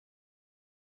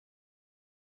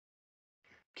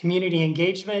community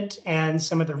engagement and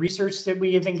some of the research that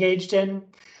we have engaged in,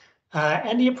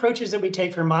 and the approaches that we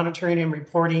take for monitoring and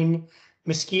reporting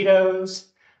mosquitoes,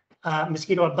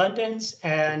 mosquito abundance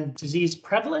and disease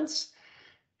prevalence,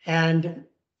 and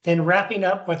then wrapping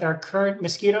up with our current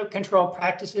mosquito control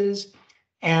practices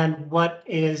and what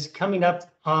is coming up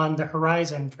on the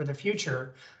horizon for the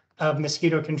future of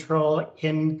mosquito control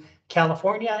in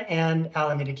California and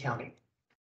Alameda County.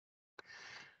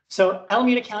 So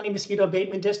Alameda County Mosquito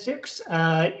Abatement Districts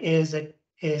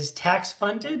is tax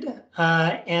funded,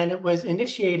 and it was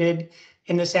initiated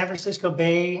in the San Francisco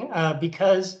Bay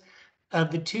because of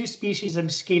the two species of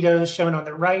mosquitoes shown on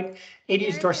the right,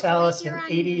 Aedes dorsalis and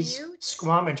Aedes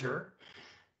squamager.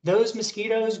 Those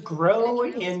mosquitoes grow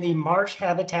in the marsh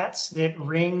habitats that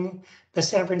ring the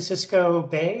San Francisco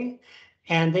Bay,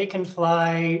 and they can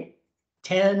fly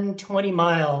 10, 20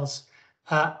 miles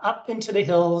up into the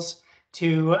hills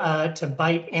to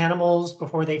bite animals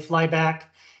before they fly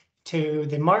back to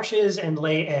the marshes and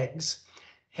lay eggs.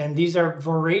 And these are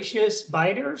voracious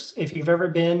biters. If you've ever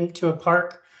been to a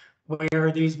park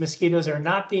where these mosquitoes are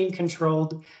not being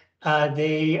controlled,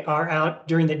 they are out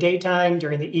during the daytime,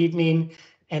 during the evening,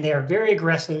 and they are very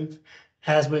aggressive,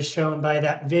 as was shown by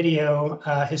that video,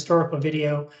 historical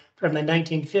video from the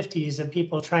 1950s of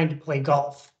people trying to play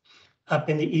golf up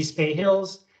in the East Bay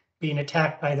Hills, being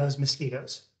attacked by those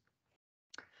mosquitoes.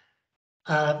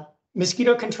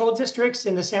 Mosquito control districts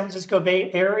in the San Francisco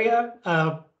Bay Area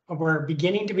were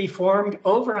beginning to be formed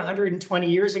over 120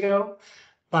 years ago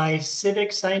by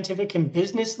civic, scientific, and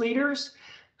business leaders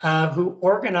who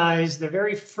organized the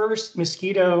very first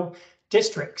mosquito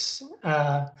districts.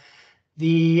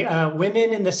 The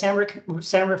women in the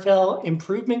San Rafael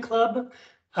Improvement Club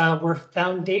were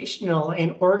foundational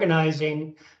in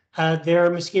organizing their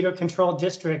mosquito control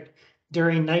district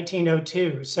during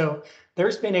 1902. So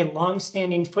there's been a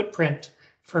long-standing footprint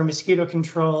for mosquito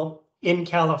control in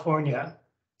California.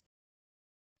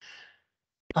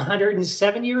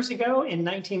 107 years ago, in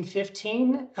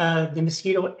 1915, the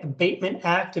Mosquito Abatement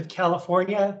Act of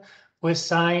California was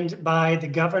signed by the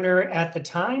governor at the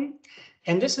time.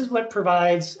 And this is what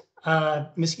provides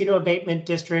mosquito abatement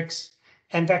districts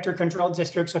and vector control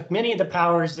districts with many of the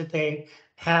powers that they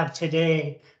have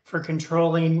today for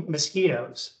controlling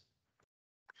mosquitoes.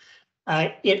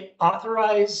 It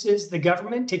authorizes the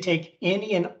government to take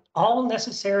any and all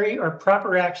necessary or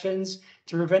proper actions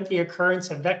to prevent the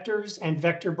occurrence of vectors and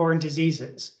vector-borne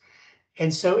diseases.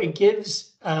 And so it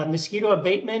gives mosquito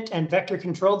abatement and vector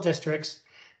control districts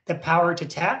the power to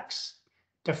tax,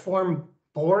 to form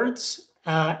boards,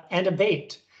 and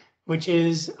abate, which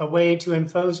is a way to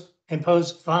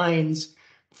impose fines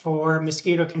for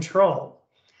mosquito control.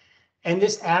 And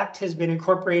this act has been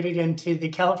incorporated into the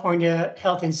California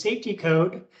Health and Safety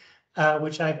Code,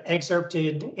 which I've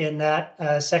excerpted in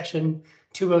that section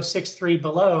 2063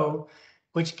 below,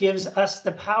 which gives us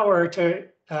the power to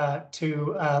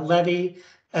levy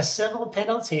a civil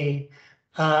penalty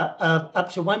of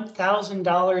up to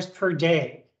 $1,000 per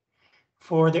day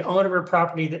for the owner of a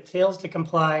property that fails to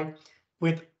comply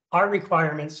with our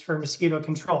requirements for mosquito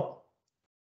control.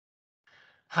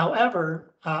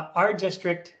 However, our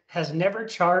district has never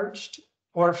charged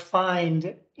or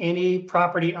fined any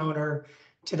property owner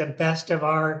to the best of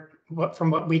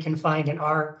from what we can find in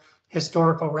our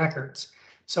historical records.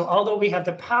 So although we have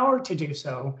the power to do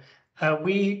so,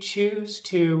 we choose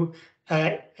to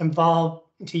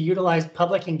utilize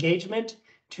public engagement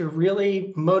to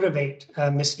really motivate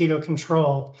mosquito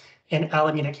control in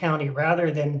Alameda County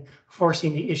rather than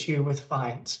forcing the issue with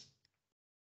fines.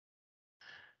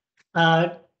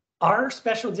 Our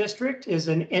special district is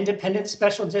an independent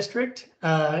special district,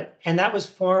 and that was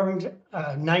formed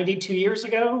 92 years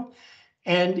ago.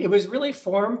 And it was really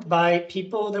formed by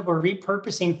people that were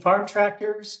repurposing farm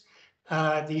tractors.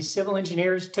 The civil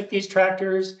engineers took these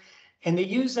tractors and they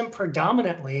used them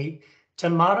predominantly to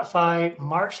modify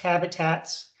marsh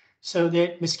habitats so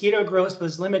that mosquito growth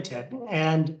was limited.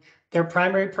 And their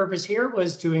primary purpose here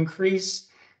was to increase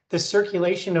the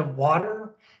circulation of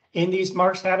water in these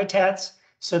marsh habitats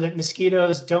so that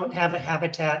mosquitoes don't have a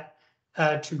habitat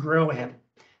to grow in.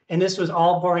 And this was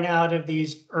all born out of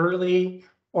these early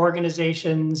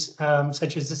organizations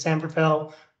such as the San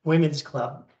Rafael Women's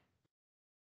Club.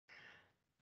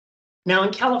 Now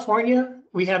in California,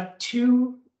 we have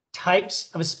two types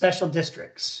of special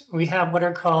districts. We have what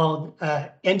are called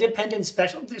independent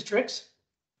special districts,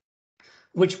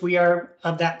 which we are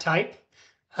of that type.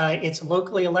 It's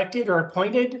locally elected or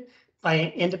appointed by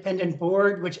an independent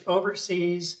board which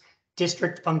oversees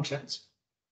district functions.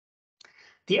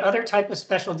 The other type of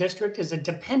special district is a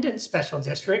dependent special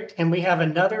district, and we have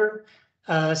another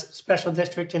special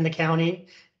district in the county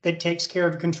that takes care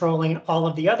of controlling all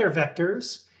of the other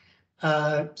vectors,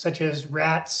 such as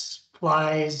rats,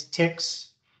 flies, ticks,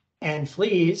 and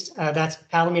fleas. That's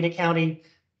Alameda County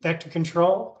Vector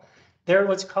Control. They're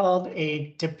what's called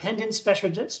a dependent special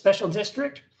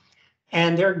district,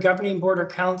 and their governing board or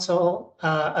council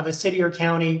of a city or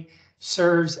county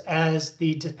serves as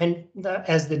the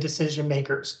decision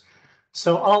makers.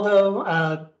 So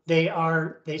although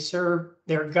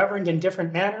they're governed in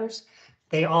different manners,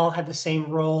 they all have the same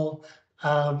role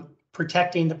of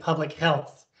protecting the public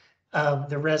health of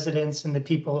the residents and the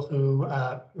people who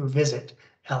visit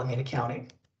Alameda County.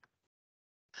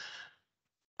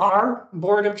 Our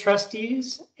board of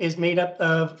trustees is made up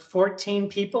of 14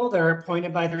 people that are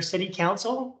appointed by their city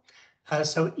council.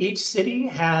 So each city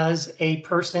has a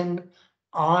person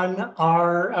on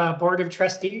our board of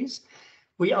trustees.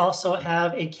 We also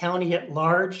have a county at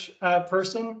large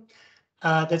person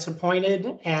that's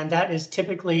appointed, and that is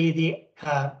typically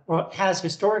has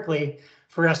historically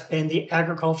for us been the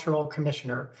agricultural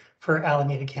commissioner for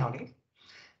Alameda County.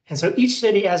 And so each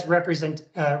city has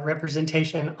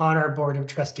representation on our board of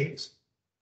trustees.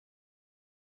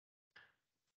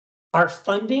 Our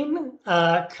funding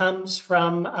comes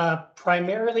from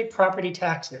primarily property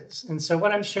taxes. And so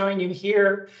what I'm showing you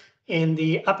here in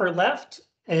the upper left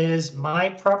is my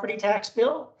property tax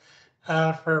bill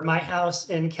for my house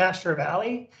in Castro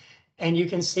Valley. And you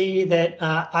can see that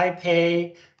I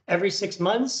pay every 6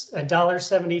 months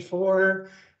 $1.74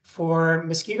 for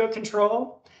mosquito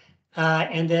control,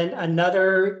 and then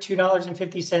another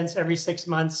 $2.50 every 6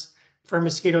 months for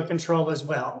mosquito control as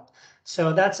well.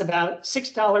 So that's about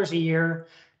 $6 a year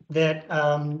that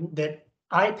that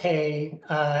I pay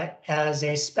as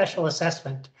a special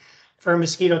assessment for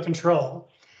mosquito control.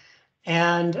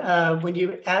 And when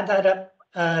you add that up,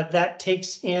 that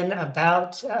takes in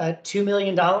about $2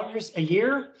 million a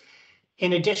year.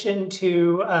 In addition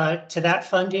to that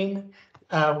funding,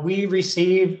 we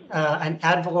receive an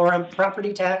ad valorem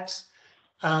property tax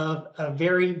of a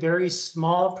very, very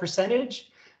small percentage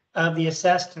of the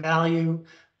assessed value,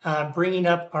 bringing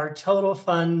up our total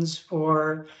funds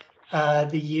for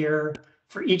the year,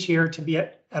 for each year, to be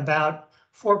about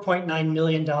 $4.9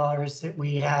 million that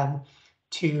we have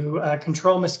to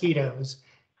control mosquitoes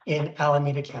in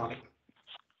Alameda County.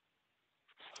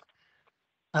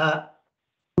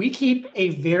 We keep a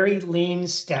very lean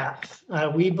staff.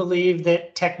 We believe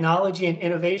that technology and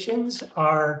innovations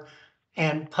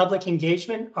and public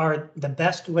engagement are the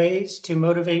best ways to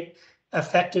motivate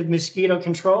effective mosquito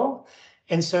control.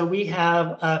 And so we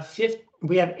have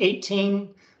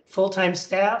 18 full-time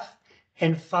staff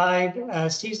and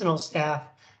 5 seasonal staff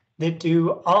that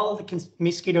do all of the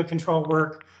mosquito control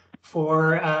work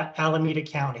for Alameda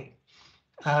County.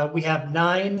 We have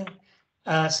 9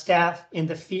 staff in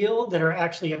the field that are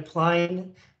actually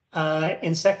applying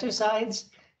insecticides,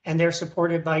 and they're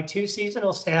supported by 2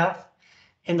 seasonal staff.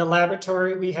 In the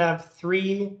laboratory, we have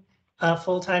 3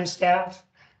 full-time staff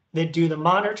that do the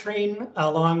monitoring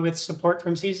along with support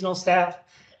from seasonal staff.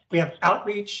 We have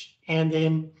outreach and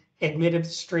then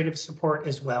administrative support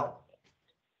as well.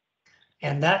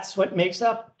 And that's what makes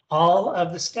up all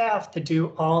of the staff that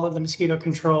do all of the mosquito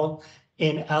control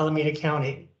in Alameda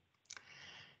County.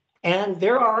 And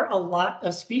there are a lot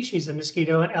of species of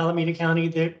mosquito in Alameda County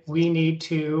that we need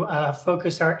to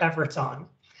focus our efforts on.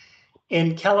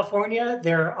 In California,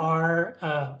 there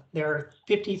are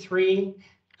 53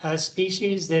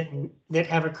 species that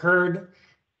have occurred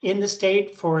in the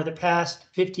state for the past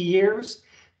 50 years.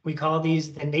 We call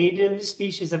these the native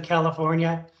species of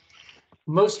California.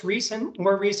 More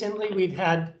recently, we've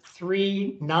had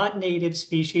 3 non-native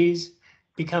species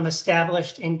become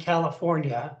established in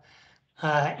California.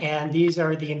 And these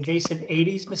are the invasive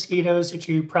Aedes mosquitoes that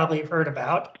you probably have heard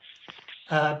about.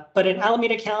 But in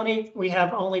Alameda County, we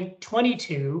have only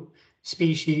 22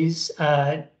 species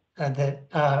that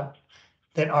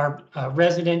are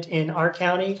resident in our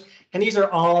county. And these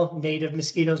are all native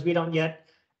mosquitoes.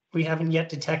 We haven't yet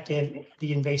detected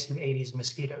the invasive Aedes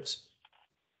mosquitoes.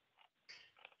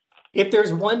 If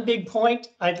there's one big point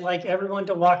I'd like everyone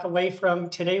to walk away from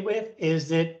today with, is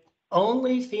that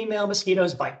only female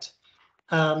mosquitoes bite.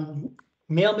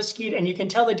 Male mosquito, and you can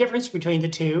tell the difference between the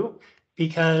two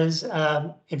because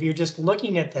if you're just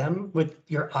looking at them with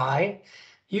your eye,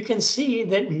 you can see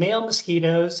that male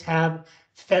mosquitoes have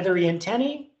feathery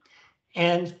antennae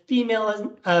and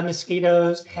female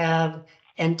mosquitoes have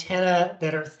antennae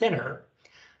that are thinner.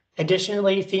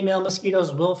 Additionally, female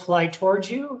mosquitoes will fly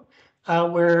towards you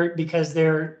because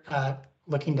they're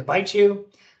looking to bite you.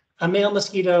 A male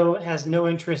mosquito has no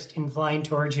interest in flying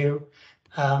towards you.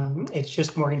 It's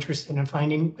just more interested in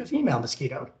finding a female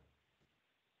mosquito.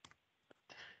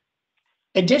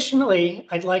 Additionally,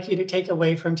 I'd like you to take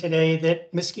away from today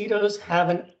that mosquitoes have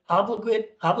an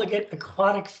obligate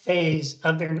aquatic phase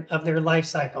of their life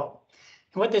cycle.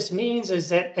 And what this means is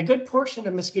that a good portion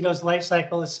of mosquitoes' life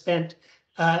cycle is spent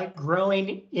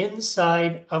growing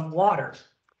inside of water.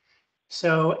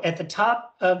 So at the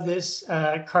top of this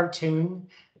cartoon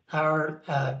are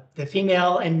the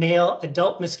female and male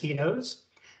adult mosquitoes.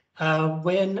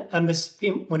 When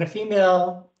a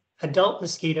female adult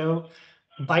mosquito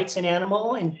bites an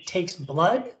animal and takes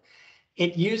blood,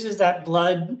 it uses that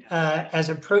blood as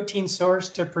a protein source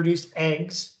to produce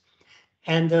eggs.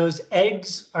 And those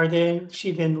eggs are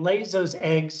she then lays those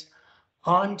eggs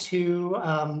onto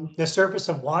the surface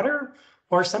of water,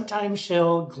 or sometimes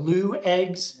she'll glue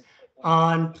eggs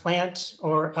on plants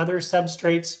or other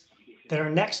substrates that are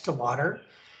next to water.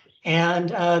 And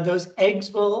those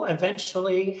eggs will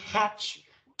eventually hatch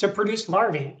to produce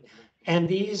larvae. And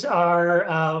these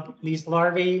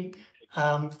larvae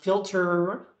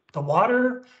filter the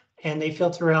water, and they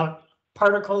filter out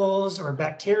particles or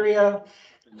bacteria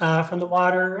from the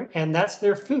water, and that's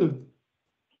their food.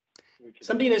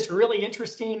 Something that's really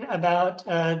interesting about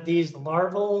these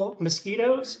larval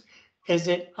mosquitoes is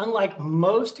that, unlike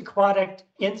most aquatic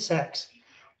insects,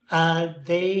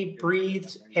 they breathe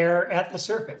air at the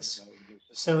surface.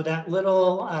 So that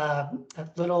little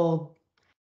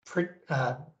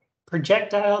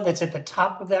projectile that's at the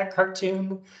top of that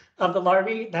cartoon of the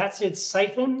larvae, that's its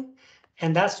siphon,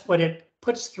 and that's what it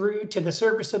puts through to the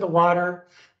surface of the water,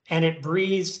 and it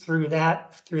breathes through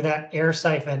that air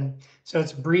siphon. So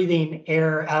it's breathing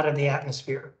air out of the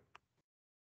atmosphere.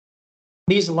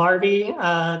 These larvae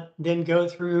then go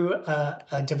through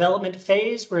a development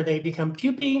phase where they become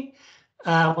pupae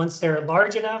once they're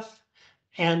large enough.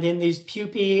 And then these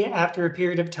pupae, after a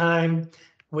period of time,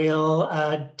 will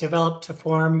develop to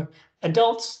form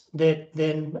adults that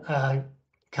then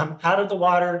come out of the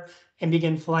water and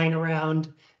begin flying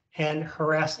around and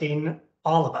harassing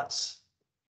all of us.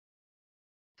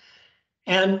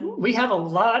 And we have a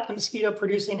lot of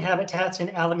mosquito-producing habitats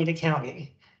in Alameda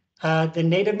County. The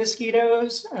native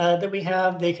mosquitoes that we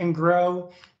have, they can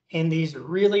grow in these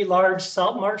really large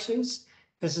salt marshes.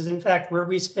 This is, in fact, where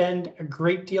we spend a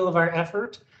great deal of our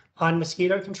effort on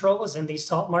mosquito control, is in these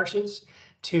salt marshes,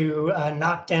 to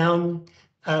knock down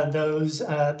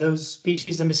those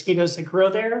species of mosquitoes that grow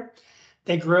there.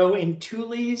 They grow in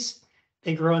tules,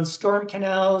 they grow in storm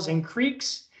canals and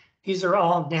creeks. These are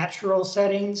all natural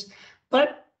settings,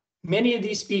 but many of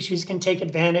these species can take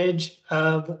advantage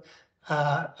of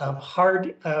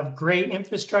gray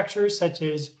infrastructure, such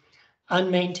as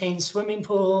unmaintained swimming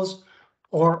pools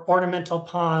or ornamental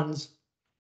ponds,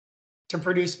 to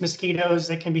produce mosquitoes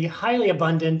that can be highly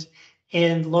abundant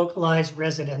in localized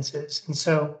residences, and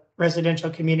so residential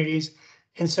communities.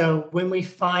 And so when we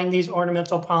find these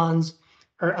ornamental ponds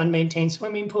or unmaintained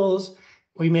swimming pools,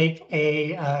 we make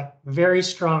a very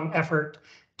strong effort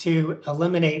to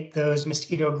eliminate those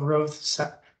mosquito growth,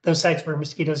 those sites where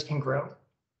mosquitoes can grow.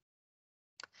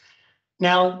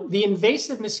 Now, the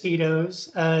invasive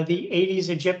mosquitoes, the Aedes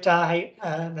aegypti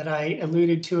that I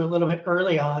alluded to a little bit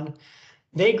early on,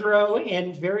 they grow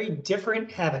in very different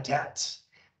habitats.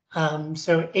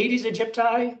 So Aedes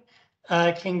aegypti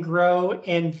can grow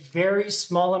in very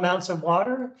small amounts of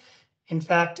water. In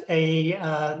fact,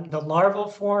 the larval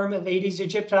form of Aedes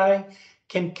aegypti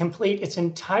can complete its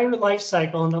entire life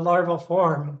cycle in the larval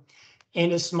form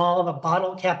in as small of a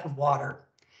bottle cap of water.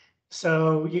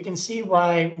 So you can see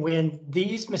why, when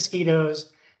these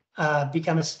mosquitoes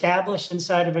become established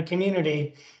inside of a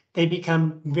community, they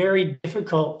become very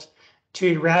difficult to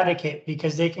eradicate,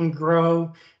 because they can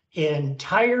grow in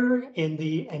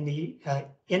the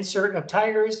insert of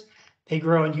tires. They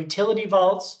grow in utility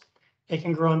vaults. They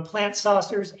can grow in plant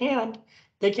saucers, and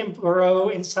they can grow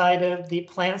inside of the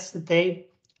plants that they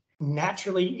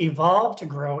naturally evolved to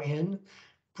grow in,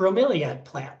 bromeliad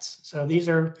plants. So this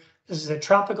is a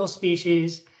tropical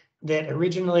species that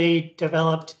originally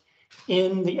developed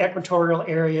in the equatorial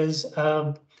areas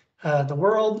of the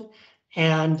world,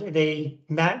 and they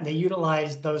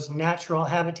utilize those natural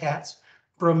habitats,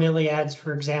 bromeliads,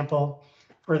 for example,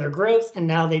 for their growth. And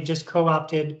now they've just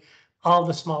co-opted all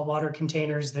the small water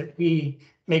containers that we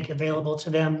make available to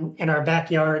them in our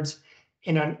backyards,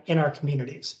 in our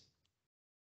communities.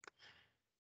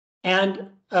 And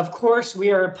of course,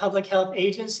 we are a public health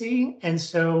agency, and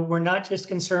so we're not just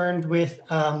concerned with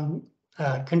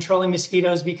controlling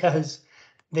mosquitoes because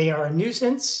they are a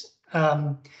nuisance.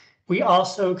 We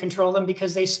also control them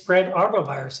because they spread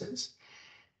arboviruses.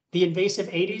 The invasive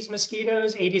Aedes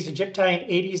mosquitoes, Aedes aegypti and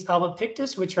Aedes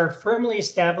albopictus, which are firmly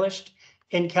established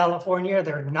in California,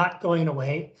 they're not going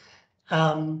away.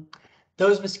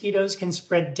 Those mosquitoes can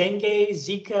spread dengue,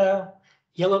 Zika,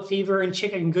 yellow fever, and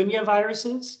chikungunya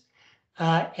viruses.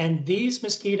 And these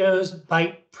mosquitoes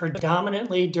bite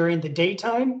predominantly during the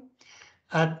daytime.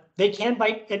 They can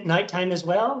bite at nighttime as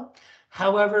well.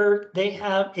 However, they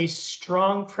have a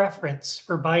strong preference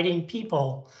for biting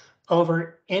people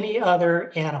over any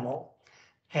other animal.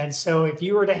 And so if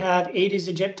you were to have Aedes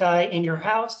aegypti in your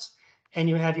house and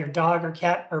you have your dog or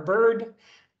cat or bird,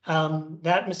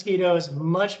 that mosquito is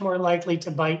much more likely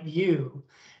to bite you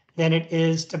than it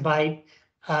is to bite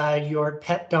your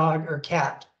pet dog or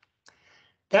cat.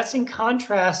 That's in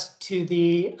contrast to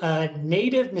the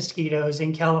native mosquitoes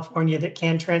in California that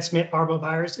can transmit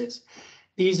arboviruses.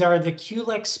 These are the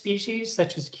Culex species,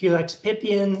 such as Culex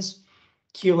pipiens,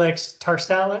 Culex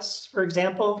tarsalis, for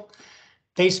example.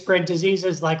 They spread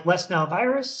diseases like West Nile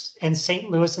virus and St.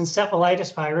 Louis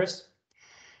encephalitis virus.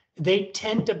 They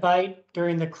tend to bite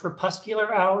during the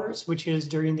crepuscular hours, which is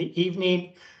during the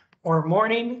evening or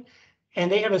morning, and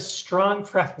they have a strong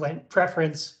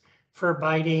preference for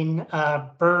biting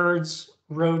birds,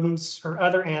 rodents, or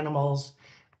other animals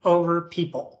over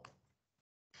people.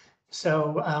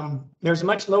 So there's a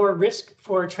much lower risk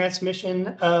for transmission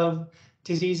of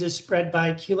diseases spread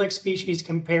by Culex species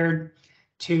compared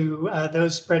to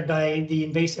those spread by the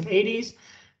invasive Aedes.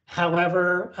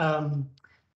 However,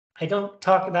 I don't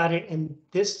talk about it in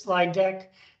this slide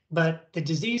deck, but the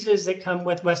diseases that come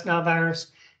with West Nile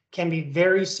virus can be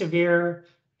very severe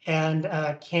and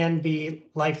can be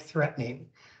life-threatening.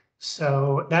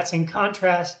 So that's in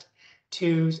contrast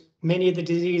to many of the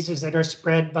diseases that are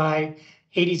spread by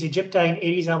Aedes aegypti and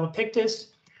Aedes albopictus.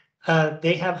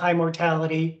 They have high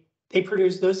mortality.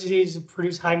 Those diseases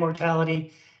produce high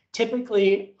mortality,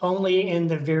 typically only in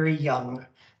the very young,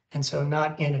 and so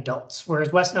not in adults.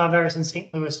 Whereas West Nile virus and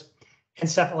St. Louis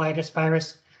encephalitis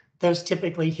virus, those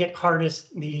typically hit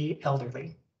hardest the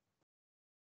elderly.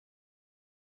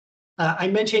 I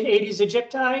mentioned Aedes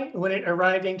aegypti when it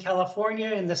arrived in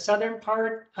California in the southern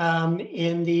part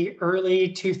in the early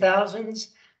 2000s.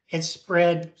 It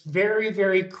spread very,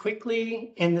 very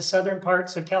quickly in the southern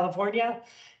parts of California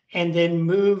and then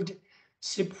moved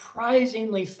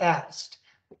surprisingly fast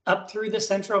up through the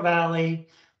Central Valley,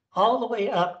 all the way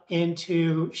up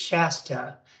into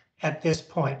Shasta at this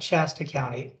point, Shasta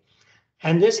County.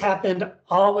 And this happened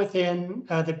all within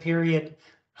the period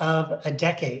of a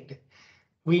decade.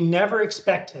 We never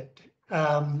expected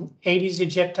Aedes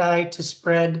aegypti to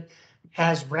spread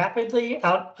as rapidly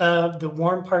out of the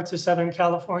warm parts of Southern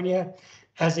California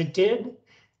as it did,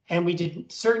 and we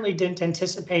certainly didn't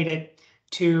anticipate it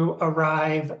to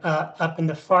arrive up in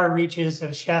the far reaches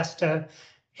of Shasta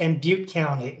and Butte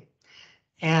County.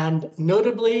 And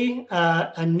notably,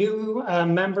 a new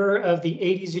member of the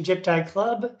Aedes aegypti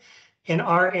Club in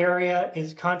our area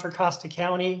is Contra Costa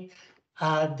County.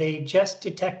 They just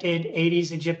detected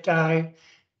Aedes aegypti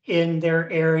in their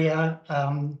area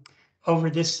over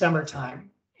this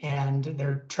summertime, and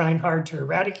they're trying hard to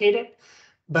eradicate it.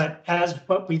 But as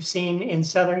what we've seen in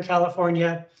Southern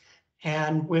California,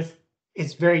 and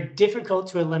it's very difficult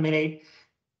to eliminate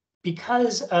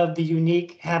because of the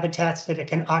unique habitats that it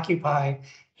can occupy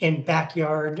in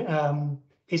backyard,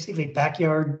 basically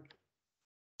backyard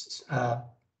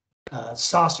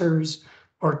saucers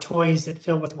or toys that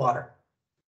fill with water.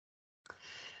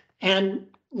 And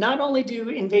not only do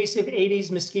invasive Aedes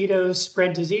mosquitoes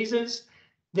spread diseases,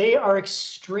 they are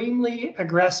extremely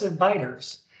aggressive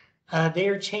biters. They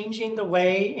are changing the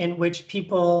way in which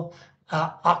people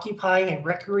occupy and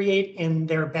recreate in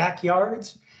their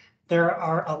backyards. There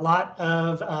are a lot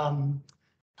of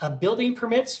building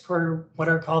permits for what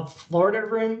are called Florida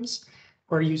rooms,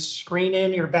 where you screen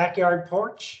in your backyard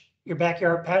porch, your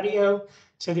backyard patio,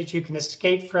 so that you can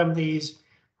escape from these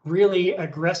really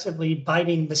aggressively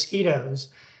biting mosquitoes.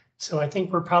 So I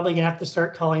think we're probably gonna have to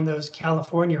start calling those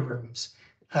California rooms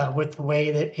with the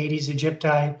way that Aedes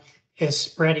aegypti is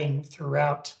spreading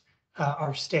throughout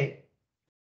our state.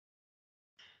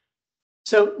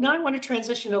 So now I want to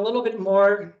transition a little bit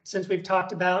more, since we've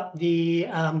talked about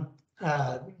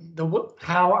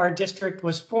how our district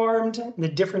was formed, the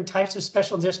different types of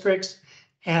special districts,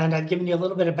 and I've given you a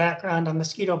little bit of background on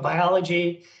mosquito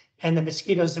biology and the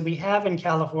mosquitoes that we have in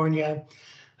California.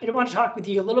 I want to talk with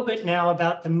you a little bit now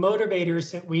about the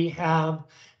motivators that we have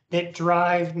that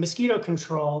drive mosquito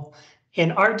control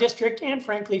in our district and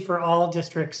frankly for all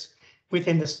districts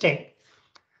within the state.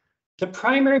 The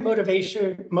primary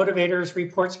motivators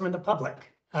reports from the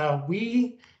public.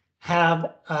 We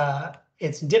have,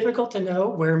 it's difficult to know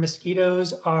where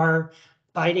mosquitoes are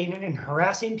biting and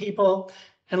harassing people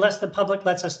unless the public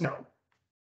lets us know.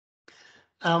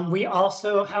 We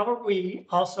also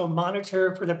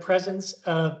monitor for the presence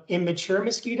of immature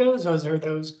mosquitoes. Those are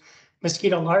those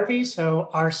mosquito larvae. So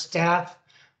our staff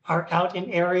are out in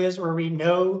areas where we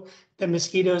know the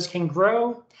mosquitoes can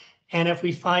grow. And if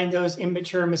we find those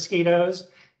immature mosquitoes,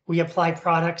 we apply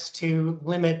products to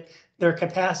limit their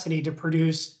capacity to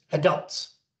produce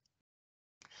adults.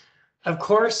 Of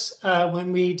course,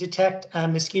 when we detect a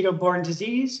mosquito-borne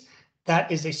disease,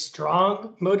 that is a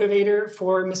strong motivator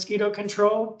for mosquito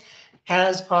control,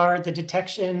 as are the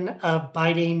detection of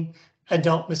biting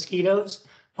adult mosquitoes.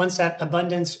 Once that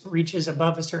abundance reaches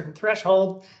above a certain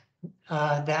threshold,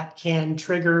 that can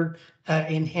trigger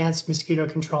enhanced mosquito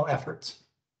control efforts.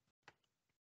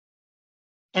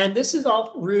 And this is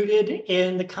all rooted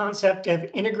in the concept of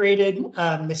integrated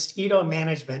mosquito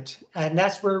management. And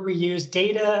that's where we use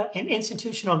data and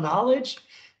institutional knowledge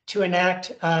to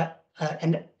enact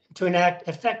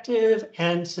effective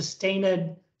and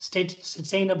sustainable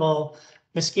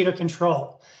mosquito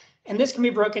control. And this can be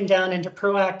broken down into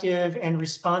proactive and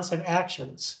responsive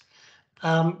actions.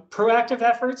 Proactive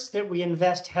efforts that we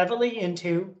invest heavily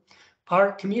into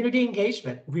are community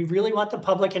engagement. We really want the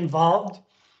public involved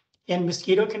in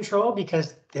mosquito control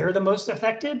because they're the most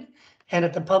affected. And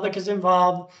if the public is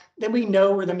involved, then we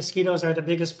know where the mosquitoes are the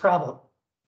biggest problem.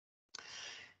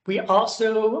 We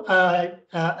also,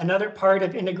 another part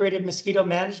of integrated mosquito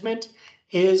management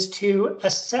is to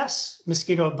assess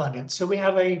mosquito abundance. So we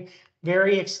have a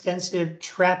very extensive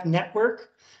trap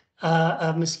network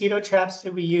of mosquito traps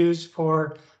that we use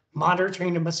for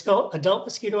monitoring the adult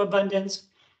mosquito abundance.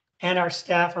 And our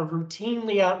staff are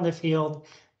routinely out in the field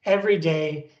every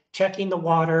day, checking the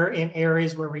water in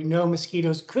areas where we know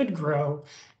mosquitoes could grow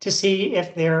to see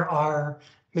if there are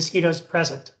mosquitoes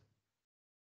present.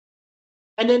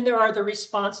 And then there are the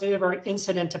responsive or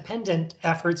incident-dependent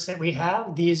efforts that we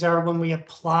have. These are when we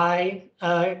apply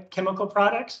chemical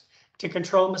products to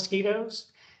control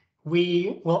mosquitoes.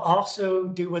 We will also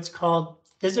do what's called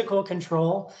physical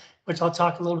control, which I'll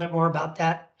talk a little bit more about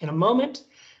that in a moment.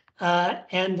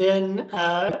 And then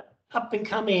up and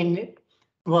coming,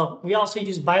 well, we also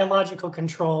use biological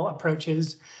control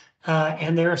approaches,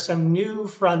 and there are some new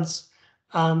fronts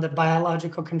on the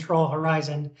biological control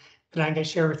horizon that I'm going to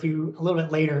share with you a little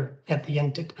bit later at the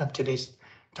end of today's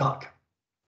talk.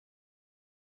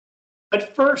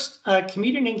 But first,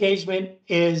 community engagement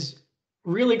is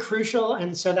really crucial,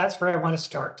 and so that's where I want to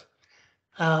start.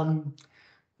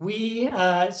 We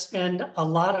spend a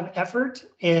lot of effort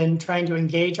in trying to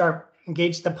engage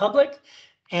the public,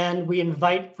 and we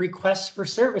invite requests for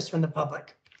service from the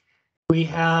public. We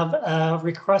have a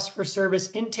request for service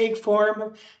intake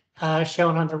form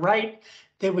shown on the right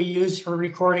that we use for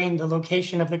recording the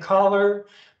location of the caller,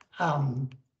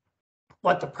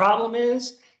 what the problem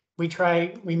is. We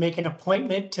make an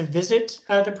appointment to visit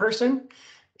the person,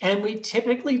 and we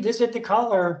typically visit the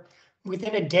caller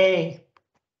within a day,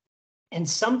 and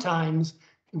sometimes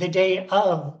the day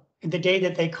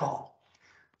that they call.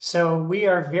 So we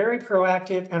are very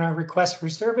proactive in our requests for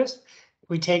service.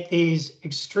 We take these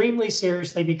extremely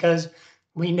seriously because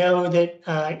we know that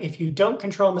if you don't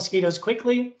control mosquitoes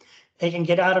quickly, they can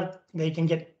get out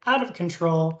of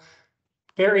control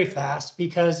very fast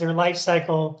because their life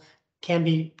cycle can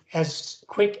be as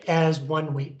quick as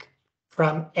 1 week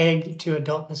from egg to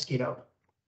adult mosquito.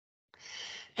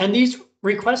 And these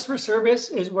requests for service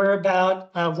is where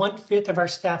about 1/5 of our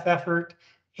staff effort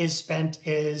is spent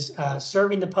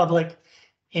serving the public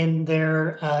in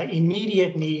their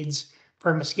immediate needs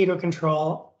for mosquito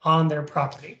control on their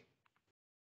property.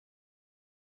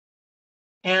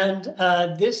 And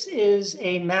this is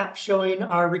a map showing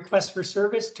our requests for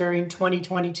service during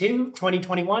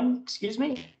 2021, excuse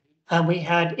me. We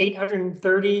had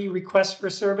 830 requests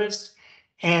for service.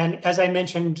 And as I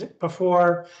mentioned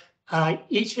before,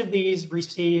 each of these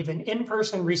receive an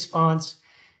in-person response,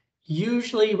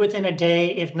 usually within a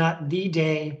day, if not the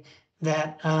day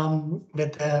that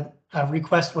the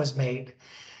request was made.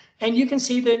 And you can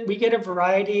see that we get a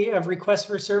variety of requests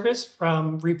for service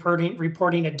from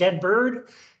reporting a dead bird,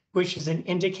 which is an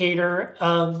indicator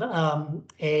of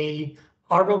a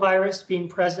arbovirus being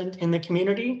present in the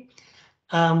community.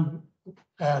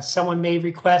 Someone may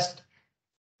request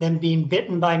them being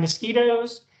bitten by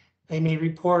mosquitoes. They may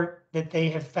report that they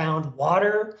have found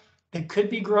water that could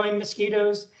be growing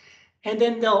mosquitoes. And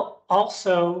then they'll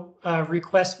also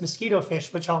request mosquito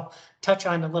fish, which I'll touch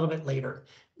on a little bit later.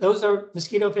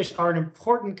 Mosquito fish are an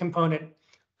important component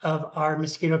of our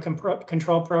mosquito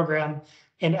control program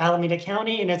in Alameda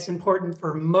County, and it's important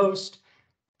for most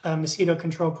mosquito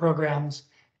control programs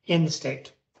in the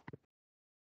state.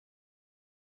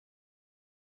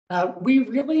 We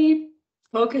really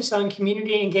focus on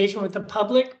community engagement with the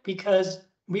public because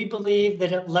we believe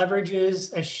that it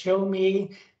leverages a show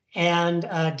me and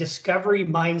discovery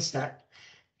mindset.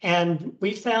 And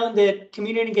we found that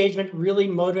community engagement really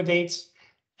motivates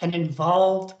an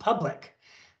involved public.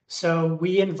 So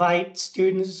we invite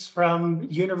students from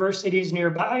universities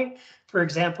nearby. For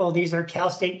example, these are Cal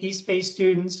State East Bay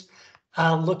students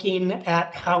looking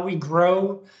at how we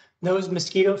grow those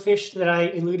mosquito fish that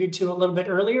I alluded to a little bit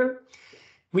earlier.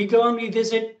 We go and we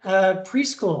visit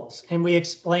preschools and we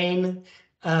explain,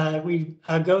 we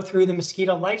go through the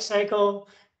mosquito life cycle.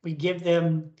 We give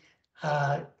them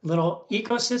little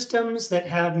ecosystems that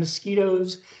have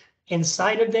mosquitoes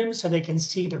inside of them so they can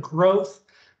see the growth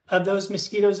of those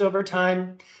mosquitoes over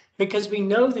time. Because we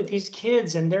know that these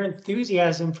kids and their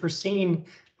enthusiasm for seeing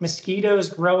mosquitoes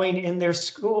growing in their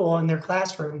school, in their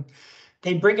classroom,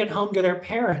 they bring it home to their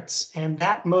parents, and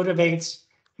that motivates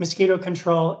mosquito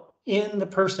control in the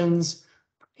person's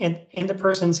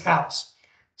house.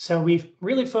 So we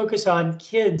really focus on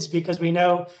kids because we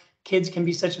know kids can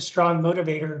be such a strong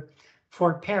motivator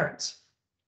for parents.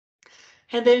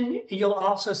 And then you'll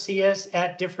also see us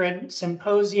at different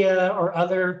symposia or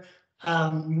other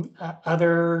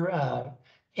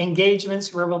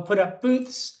engagements where we'll put up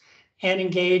booths and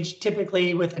engage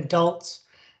typically with adults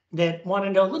that want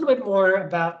to know a little bit more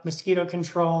about mosquito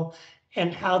control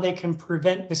and how they can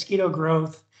prevent mosquito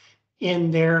growth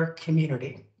in their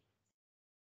community.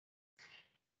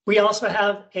 We also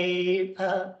have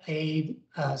a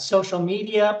social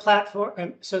media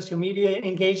platform, social media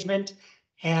engagement,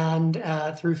 and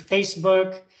through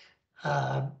Facebook,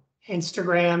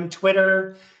 Instagram,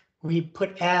 Twitter. We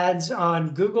put ads on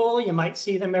Google. You might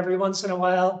see them every once in a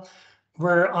while.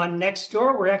 We're on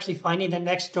Nextdoor. We're actually finding that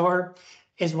Nextdoor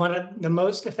is one of the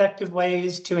most effective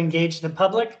ways to engage the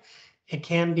public. It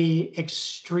can be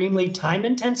extremely time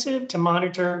intensive to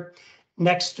monitor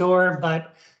Nextdoor,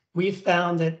 but we've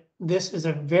found that this is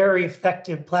a very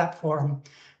effective platform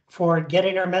for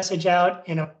getting our message out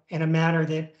in a manner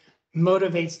that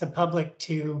motivates the public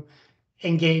to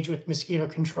engage with mosquito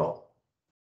control.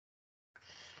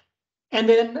 And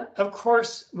then, of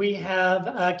course, we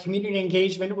have community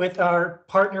engagement with our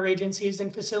partner agencies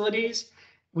and facilities.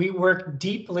 We work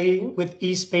deeply with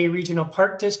East Bay Regional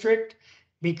Park District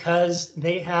because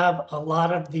they have a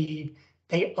lot of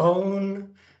they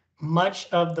own much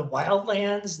of the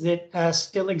wildlands that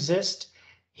still exist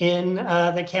in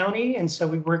the county. And so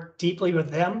we work deeply with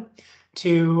them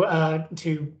to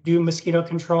do mosquito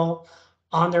control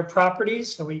on their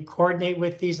properties. So we coordinate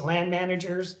with these land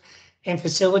managers and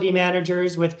facility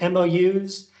managers with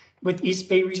MOUs with East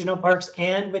Bay Regional Parks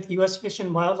and with U.S. Fish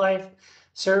and Wildlife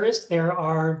Service. There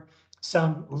are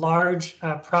some large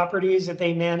properties that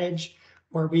they manage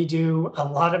where we do a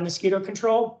lot of mosquito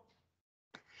control.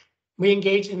 We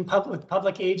engage in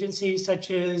public agencies such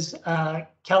as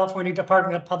California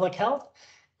Department of Public Health.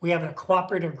 We have a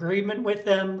cooperative agreement with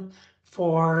them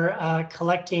for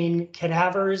collecting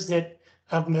cadavers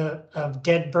of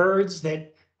dead birds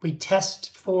that we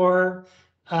test for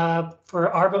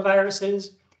arboviruses.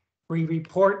 We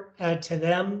report to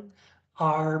them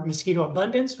our mosquito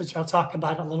abundance, which I'll talk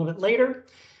about a little bit later.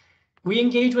 We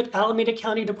engage with Alameda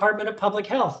County Department of Public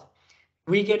Health.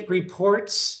 We get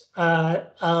reports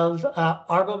of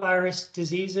arbovirus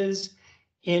diseases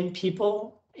in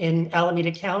people in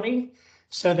Alameda County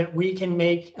so that we can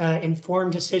make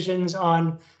informed decisions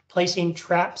on placing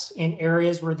traps in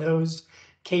areas where those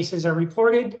cases are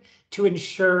reported to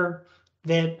ensure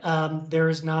that there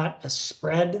is not a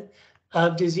spread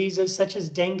of diseases such as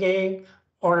dengue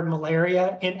or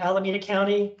malaria in Alameda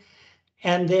County.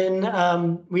 And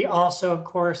then we also, of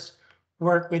course,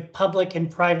 work with public and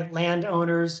private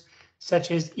landowners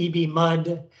such as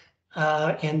ACMAD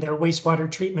and their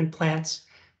wastewater treatment plants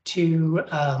to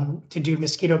do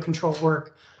mosquito control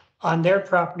work on their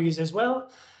properties as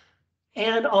well,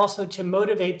 and also to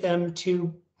motivate them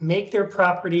to make their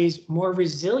properties more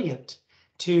resilient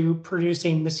to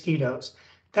producing mosquitoes.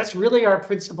 That's really our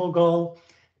principal goal.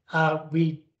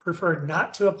 We prefer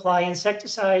not to apply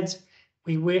insecticides.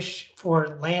 We wish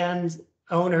for land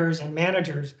owners and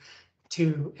managers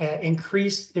to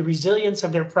increase the resilience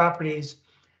of their properties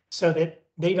so that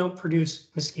they don't produce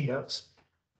mosquitoes.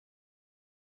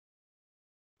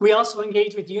 We also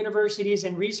engage with universities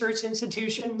and research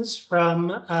institutions from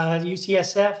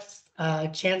UCSF,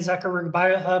 Chan Zuckerberg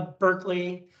Biohub,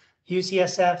 Berkeley,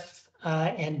 UCSF,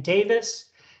 and Davis.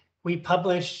 We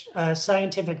publish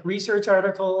scientific research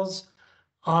articles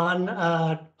on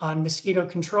mosquito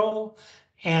control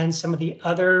and some of the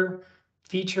other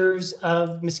features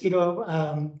of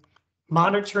mosquito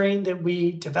monitoring that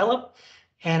we develop.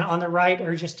 And on the right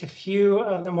are just a few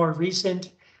of the more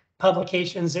recent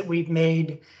publications that we've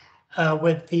made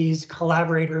with these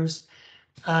collaborators.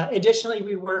 Additionally,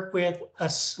 we work with a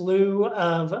slew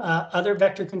of other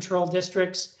vector control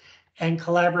districts and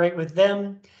collaborate with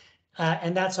them.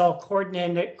 And that's all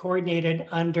coordinated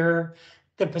under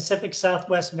the Pacific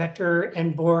Southwest Vector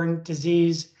and Borne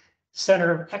Disease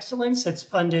Center of Excellence that's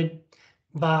funded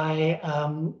by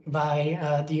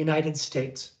the United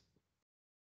States,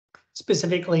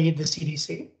 specifically the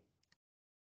CDC.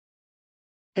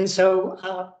 And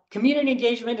so community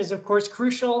engagement is, of course,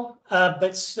 crucial,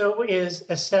 but so is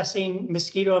assessing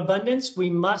mosquito abundance. We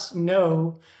must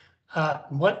know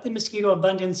what the mosquito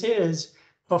abundance is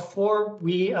before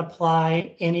we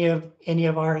apply any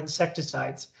of our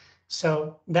insecticides.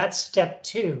 So that's step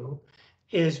 2,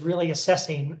 is really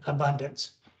assessing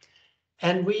abundance.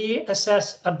 And we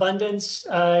assess abundance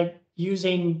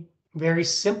using very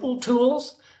simple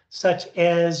tools, such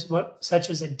as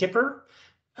a dipper.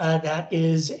 That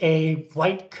is a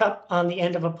white cup on the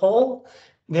end of a pole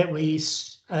that we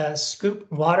scoop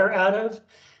water out of.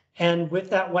 And with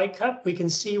that white cup, we can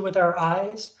see with our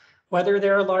eyes whether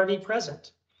there are larvae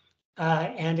present.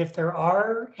 And if there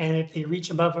are, and if they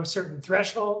reach above a certain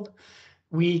threshold,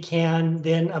 we can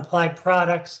then apply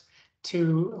products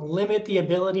to limit the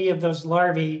ability of those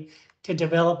larvae to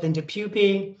develop into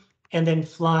pupae and then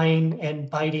flying and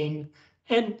biting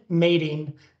and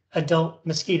mating adult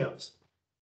mosquitoes.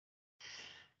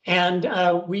 And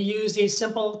we use these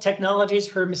simple technologies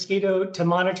for mosquito to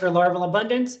monitor larval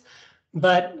abundance,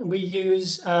 but we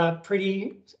use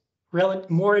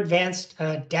more advanced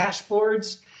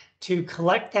dashboards to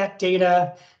collect that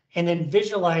data and then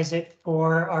visualize it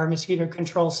for our mosquito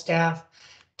control staff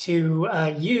to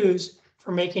use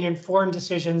for making informed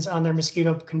decisions on their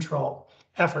mosquito control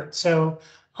effort. So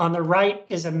on the right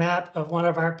is a map of one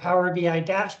of our Power BI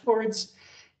dashboards.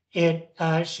 It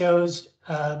shows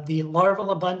the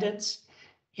larval abundance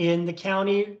in the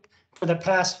county for the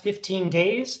past 15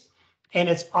 days, and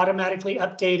it's automatically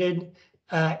updated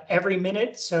every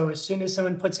minute. So as soon as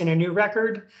someone puts in a new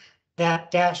record,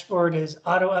 that dashboard is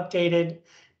auto-updated,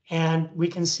 and we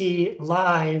can see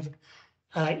live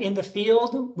in the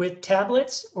field with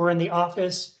tablets or in the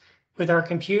office with our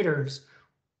computers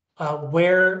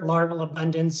where larval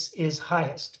abundance is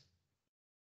highest.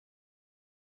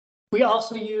 We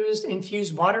also used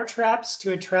infused water traps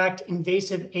to attract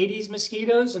invasive Aedes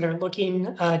mosquitoes that are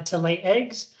looking to lay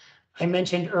eggs. I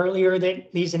mentioned earlier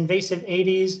that these invasive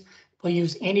Aedes will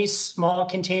use any small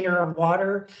container of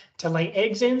water to lay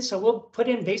eggs in. So we'll put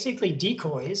in basically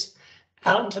decoys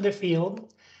out into the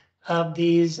field of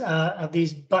these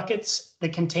buckets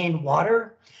that contain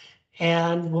water.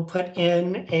 And we'll put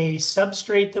in a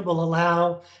substrate that will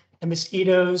allow the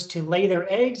mosquitoes to lay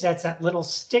their eggs. That's that little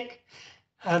stick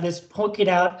that's poking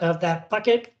out of that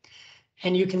bucket.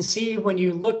 And you can see when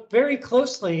you look very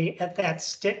closely at that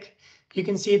stick, you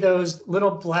can see those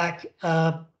little black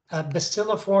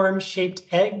bacilliform shaped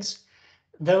eggs.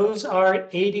 Those are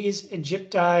Aedes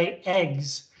aegypti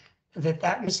eggs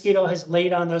that mosquito has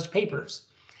laid on those papers.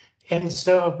 And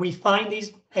so if we find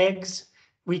these eggs,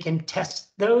 we can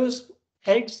test those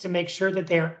eggs to make sure that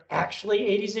they're actually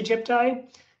Aedes aegypti,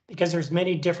 because there's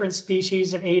many different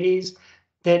species of Aedes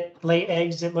that lay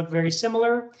eggs that look very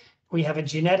similar. We have a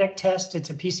genetic test.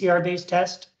 It's a PCR-based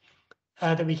test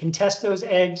that we can test those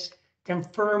eggs,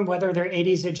 confirm whether they're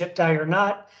Aedes aegypti or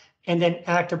not, and then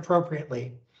act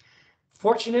appropriately.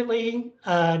 Fortunately,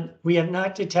 we have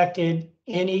not detected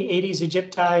any Aedes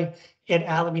aegypti in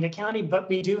Alameda County, but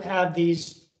we do have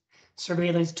these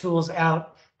surveillance tools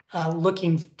out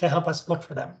looking to help us look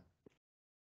for them.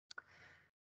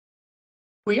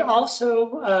 We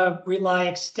also rely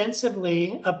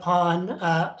extensively upon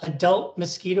adult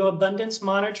mosquito abundance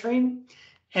monitoring.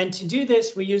 And to do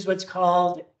this, we use what's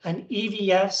called an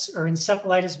EVS, or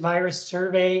encephalitis virus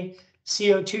survey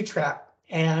CO2 trap.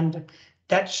 And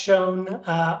that's shown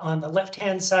on the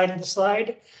left-hand side of the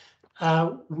slide.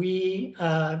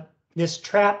 This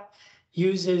trap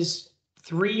uses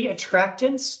 3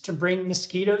 attractants to bring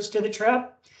mosquitoes to the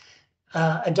trap.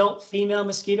 Adult female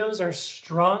mosquitoes are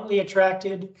strongly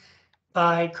attracted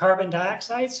by carbon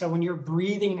dioxide. So when you're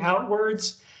breathing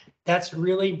outwards, that's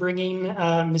really bringing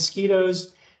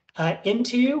mosquitoes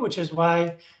into you, which is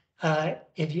why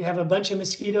if you have a bunch of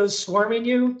mosquitoes swarming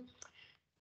you,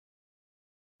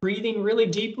 breathing really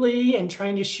deeply and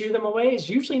trying to shoo them away is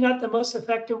usually not the most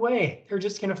effective way. They're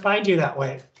just going to find you that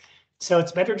way. So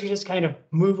it's better to just kind of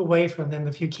move away from them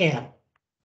if you can.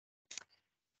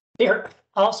 They're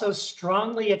also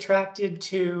strongly attracted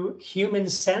to human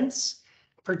scents,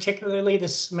 particularly the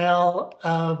smell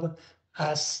of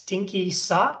stinky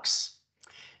socks.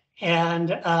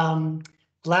 And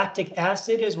lactic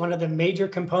acid is one of the major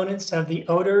components of the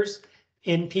odors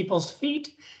in people's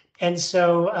feet. And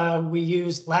so we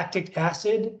use lactic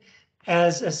acid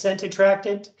as a scent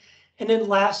attractant. And then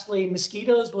lastly,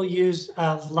 mosquitoes will use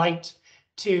light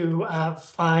to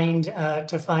find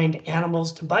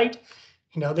animals to bite.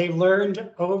 You know, they've learned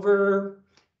over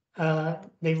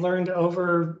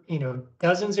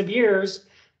dozens of years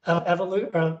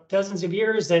of dozens of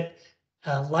years that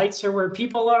lights are where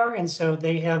people are, and so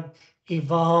they have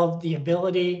evolved the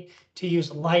ability to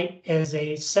use light as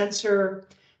a sensor,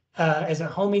 as a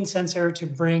homing sensor to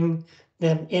bring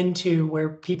them into where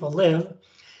people live.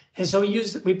 And so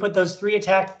we put those 3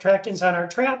 attractants on our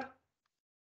trap.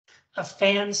 A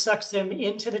fan sucks them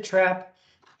into the trap,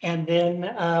 and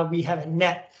then we have a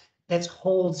net that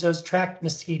holds those trapped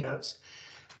mosquitoes.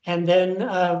 And then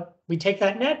we take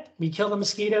that net, we kill the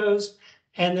mosquitoes,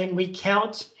 and then we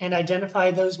count and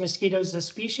identify those mosquitoes as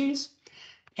species.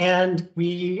 And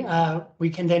we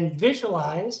can then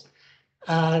visualize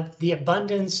the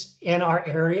abundance in our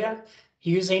area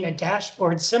using a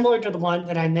dashboard similar to the one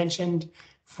that I mentioned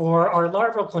for our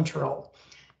larval control.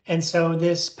 And so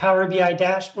this Power BI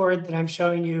dashboard that I'm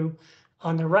showing you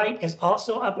on the right is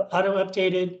also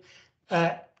auto-updated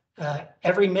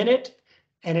every minute,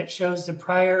 and it shows the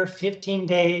prior 15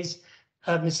 days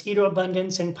of mosquito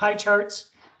abundance in pie charts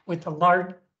with the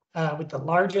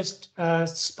largest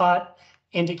spot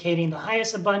indicating the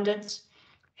highest abundance,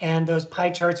 and those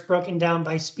pie charts broken down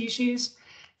by species.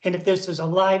 And if this is a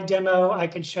live demo, I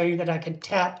could show you that I could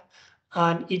tap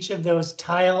on each of those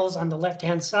tiles on the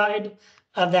left-hand side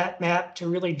of that map to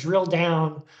really drill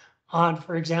down on,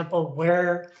 for example,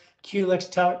 where Culex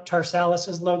tarsalis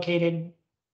is located.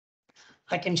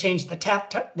 I can change the trap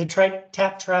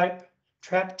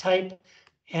type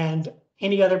and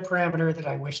any other parameter that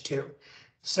I wish to.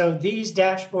 So these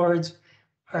dashboards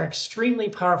are extremely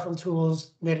powerful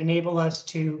tools that enable us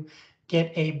to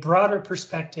get a broader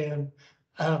perspective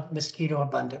of mosquito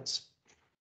abundance.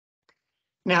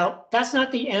 Now, that's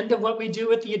not the end of what we do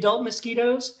with the adult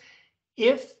mosquitoes.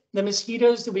 If the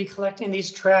mosquitoes that we collect in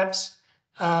these traps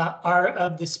are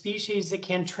of the species that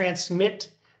can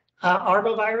transmit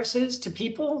arboviruses to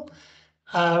people,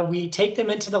 we take them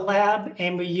into the lab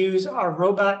and we use our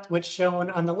robot, which is shown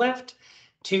on the left,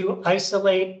 to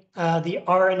isolate the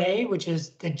RNA, which is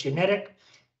the genetic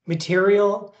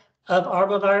material of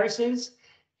arboviruses.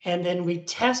 And then we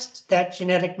test that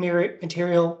genetic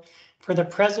material for the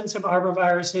presence of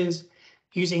arboviruses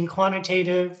using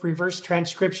quantitative reverse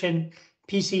transcription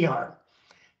PCR.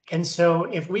 And so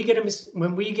if we get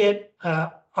when we get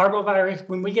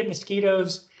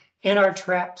mosquitoes in our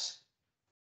traps,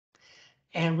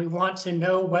 and we want to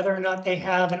know whether or not they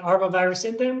have an arbovirus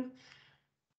in them,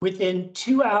 within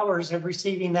 2 hours of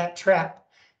receiving that trap,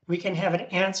 we can have an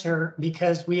answer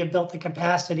because we have built the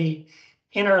capacity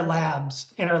in our lab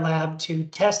to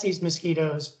test these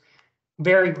mosquitoes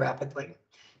very rapidly.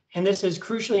 And this is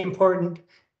crucially important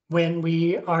when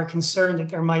we are concerned that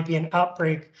there might be an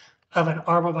outbreak of an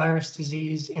arbovirus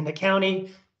disease in the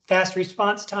county. Fast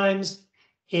response times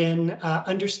in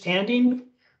understanding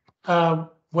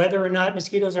whether or not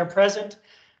mosquitoes are present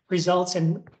results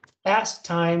in fast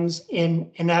times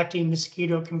in enacting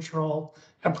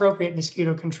appropriate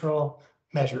mosquito control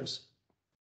measures.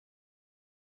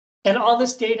 And all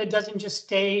this data doesn't just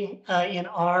stay in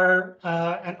our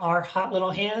hot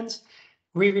little hands.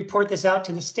 We report this out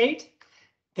to the state.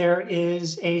 There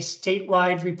is a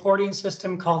statewide reporting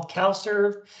system called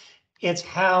CalServe. It's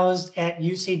housed at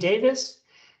UC Davis,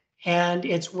 and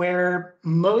it's where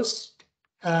most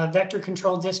vector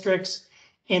control districts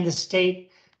in the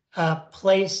state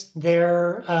place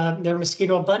their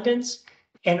mosquito abundance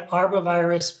and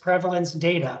arbovirus prevalence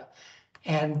data.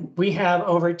 And we have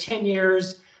over 10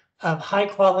 years of high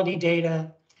quality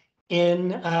data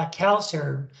in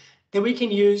CalServe that we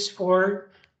can use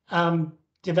for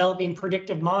developing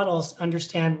predictive models to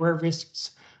understand where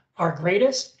risks are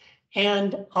greatest.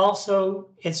 And also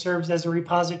it serves as a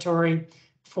repository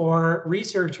for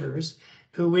researchers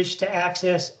who wish to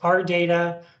access our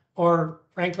data or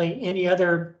frankly any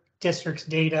other district's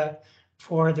data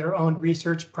for their own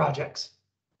research projects.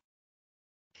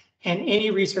 And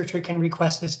any researcher can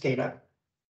request this data.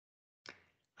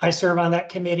 I serve on that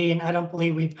committee, and I don't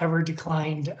believe we've ever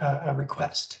declined a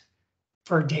request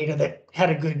for data that had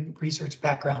a good research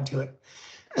background to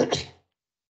it.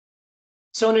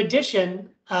 So in addition,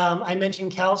 I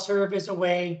mentioned CalServe is a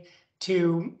way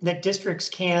that districts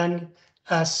can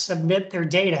submit their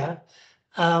data.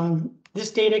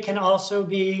 This data can also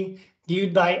be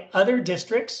viewed by other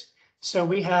districts. So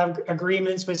we have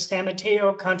agreements with San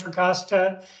Mateo, Contra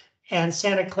Costa, and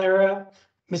Santa Clara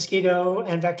mosquito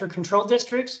and vector control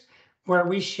districts, where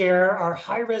we share our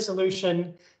high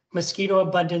resolution mosquito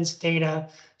abundance data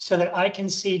so that I can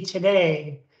see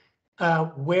today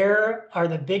where are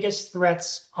the biggest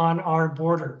threats on our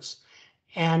borders.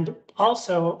 And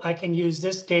also I can use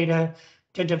this data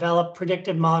to develop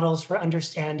predictive models for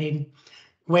understanding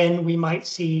when we might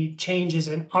see changes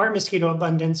in our mosquito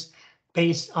abundance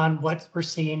based on what we're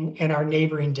seeing in our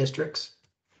neighboring districts.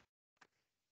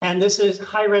 And this is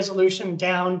high resolution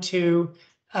down to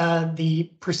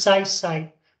the precise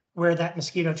site where that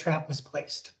mosquito trap was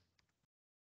placed.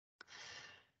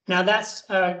 Now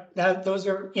those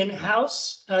are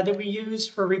in-house that we use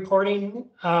for reporting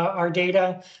our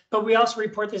data, but we also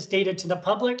report this data to the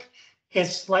public.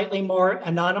 It's slightly more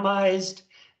anonymized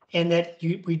in that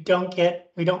we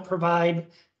don't provide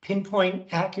pinpoint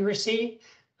accuracy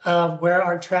of where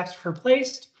our traps were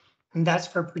placed, and that's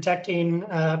for protecting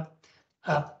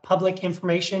public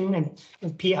information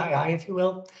and PII, if you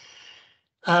will.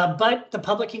 But the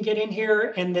public can get in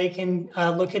here and they can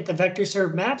look at the vector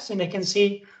served maps and they can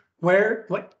see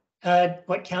what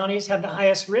counties have the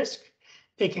highest risk.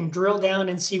 They can drill down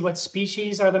and see what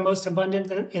species are the most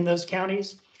abundant in those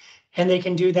counties. And they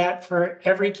can do that for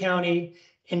every county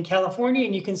in California.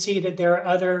 And you can see that there are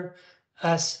other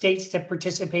states that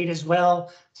participate as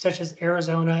well, such as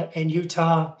Arizona and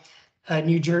Utah.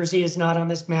 New Jersey is not on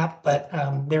this map, but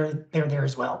they're there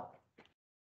as well.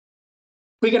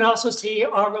 We can also see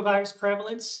arbovirus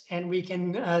prevalence, and we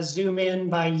can zoom in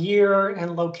by year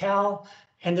and locale,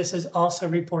 and this is also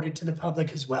reported to the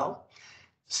public as well.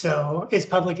 So it's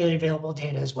publicly available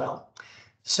data as well.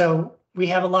 So we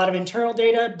have a lot of internal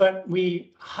data, but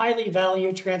we highly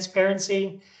value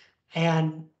transparency,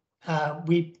 and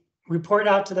we report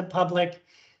out to the public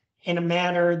in a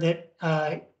manner that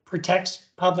protects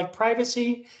public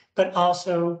privacy, but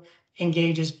also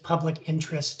engages public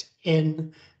interest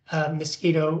in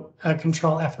mosquito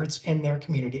control efforts in their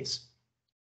communities.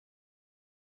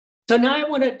 So now I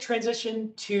want to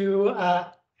transition to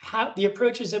how the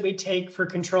approaches that we take for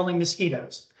controlling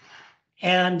mosquitoes.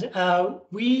 And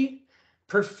we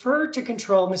prefer to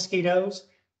control mosquitoes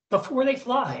before they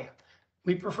fly.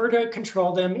 We prefer to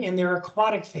control them in their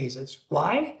aquatic phases.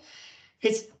 Why?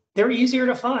 They're easier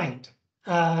to find.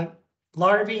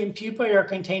 Larvae and pupae are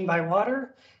contained by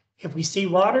water. If we see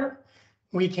water,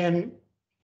 we can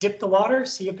dip the water,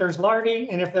 see if there's larvae,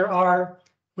 and if there are,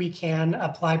 we can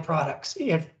apply products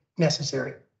if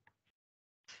necessary.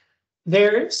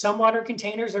 Some water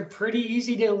containers are pretty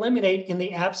easy to eliminate in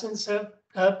the absence of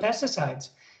pesticides.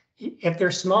 If they're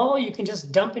small, you can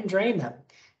just dump and drain them.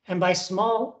 And by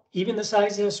small, even the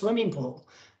size of a swimming pool,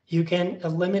 you can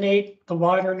eliminate the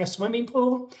water in a swimming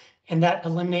pool, and that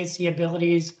eliminates the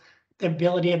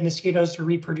ability of mosquitoes to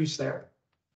reproduce there.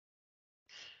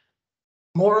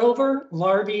 Moreover,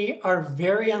 larvae are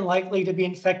very unlikely to be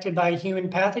infected by a human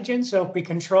pathogen, so if we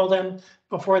control them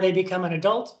before they become an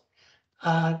adult,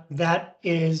 that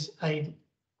is a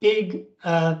big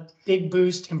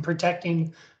boost in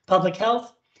protecting public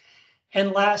health.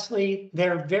 And lastly,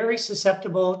 they're very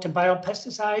susceptible to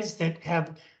biopesticides that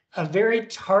have a very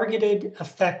targeted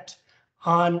effect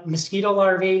on mosquito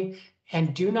larvae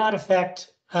and do not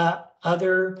affect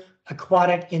other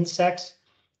aquatic insects,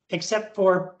 except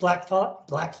for black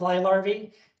fly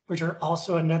larvae, which are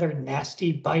also another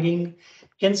nasty biting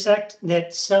insect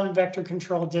that some vector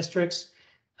control districts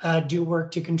do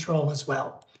work to control as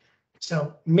well.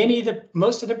 So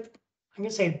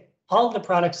all of the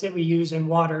products that we use in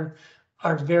water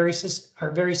are very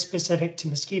specific to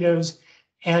mosquitoes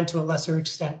and to a lesser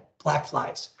extent, black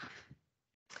flies.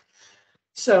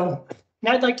 So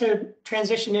now I'd like to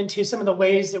transition into some of the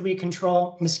ways that we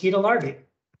control mosquito larvae.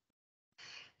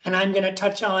 And I'm going to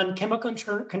touch on chemical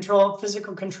control,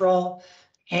 physical control,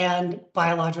 and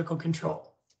biological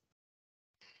control.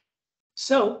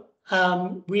 So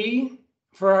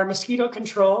for our mosquito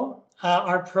control,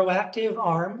 our proactive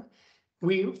arm,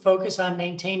 we focus on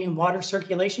maintaining water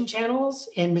circulation channels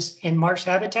in marsh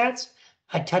habitats.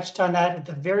 I touched on that at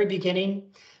the very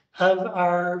beginning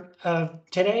of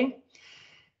today.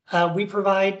 We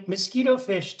provide mosquito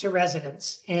fish to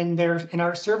residents in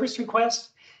our service requests,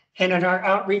 and in our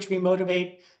outreach, we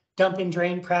motivate dump and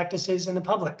drain practices in the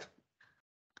public.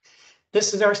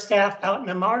 This is our staff out in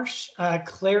a marsh,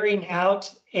 clearing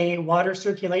out a water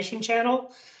circulation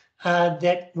channel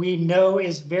that we know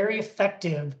is very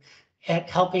effective at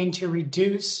helping to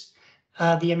reduce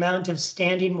the amount of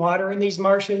standing water in these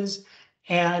marshes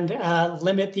and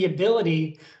limit the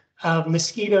ability of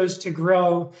mosquitoes to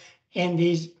grow in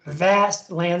these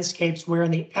vast landscapes where,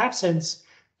 in the absence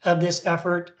of this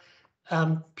effort,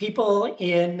 people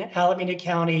in Alameda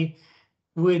County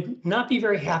would not be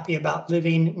very happy about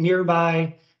living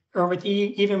nearby or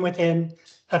even within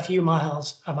a few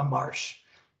miles of a marsh,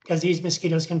 because these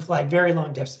mosquitoes can fly very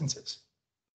long distances.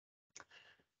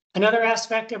 Another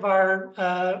aspect of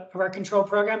our control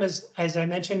program is, as I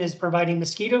mentioned, is providing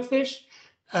mosquito fish.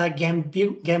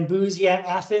 Gambusia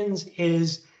athens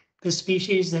is the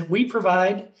species that we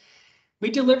provide. We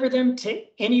deliver them to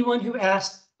anyone who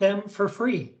asks them for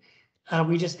free.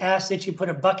 We just ask that you put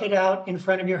a bucket out in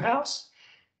front of your house,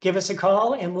 give us a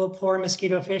call, and we'll pour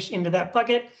mosquito fish into that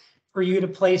bucket for you to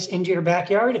place into your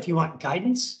backyard. If you want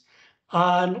guidance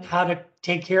on how to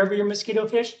take care of your mosquito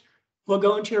fish, we'll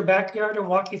go into your backyard and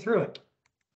walk you through it.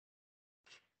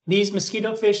 These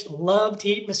mosquito fish love to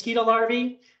eat mosquito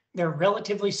larvae. They're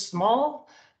relatively small,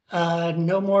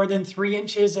 no more than 3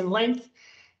 inches in length,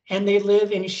 and they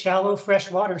live in shallow fresh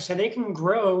water, so they can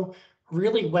grow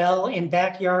really well in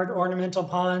backyard ornamental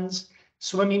ponds,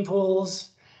 swimming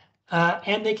pools,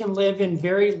 and they can live in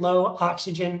very low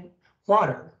oxygen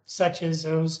water, such as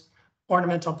those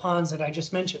ornamental ponds that I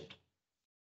just mentioned.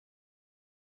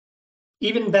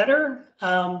 Even better,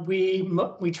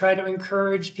 we try to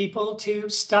encourage people to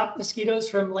stop mosquitoes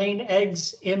from laying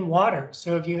eggs in water.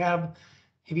 So if you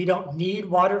don't need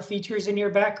water features in your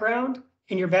backyard,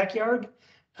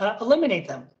 eliminate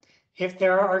them. If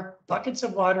there are buckets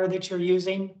of water that you're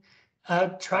using,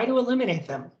 try to eliminate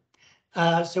them.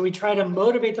 So we try to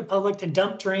motivate the public to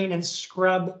dump, drain, and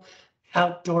scrub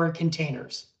outdoor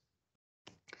containers.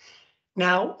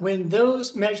 Now, when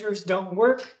those measures don't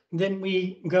work, then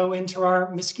we go into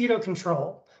our mosquito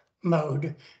control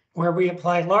mode, where we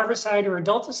apply larvicide or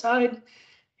adulticide.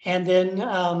 And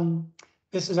then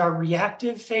this is our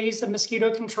reactive phase of mosquito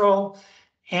control.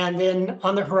 And then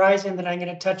on the horizon that I'm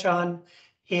going to touch on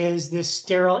is this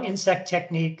sterile insect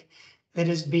technique that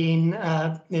is being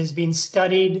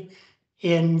studied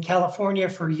in California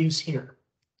for use here.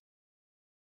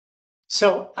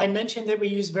 So I mentioned that we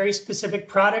use very specific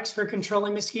products for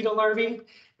controlling mosquito larvae.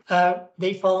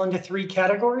 They fall into 3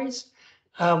 categories.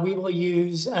 We will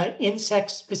use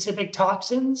insect-specific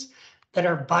toxins that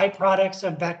are byproducts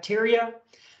of bacteria.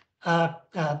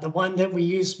 The one that we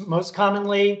use most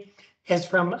commonly is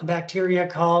from a bacteria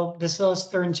called Bacillus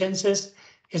thuringiensis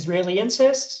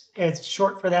israeliensis. It's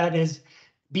short for that is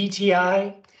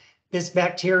BTI. This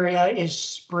bacteria is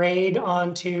sprayed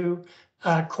onto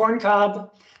corn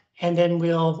cob, and then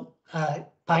we'll,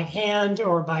 by hand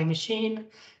or by machine,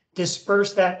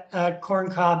 disperse that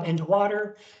corn cob into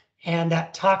water. And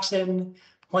that toxin,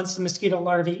 once the mosquito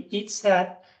larvae eats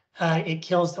that, it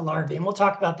kills the larvae. And we'll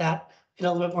talk about that in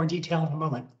a little bit more detail in a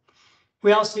moment.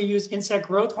 We also use insect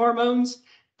growth hormones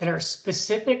that are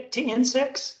specific to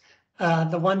insects.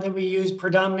 The one that we use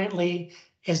predominantly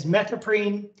is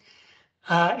methoprene.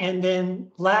 And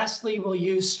then lastly, we'll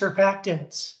use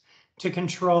surfactants to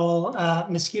control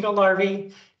mosquito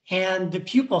larvae and the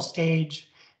pupal stage,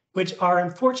 which are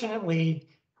unfortunately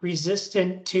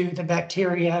resistant to the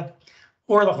bacteria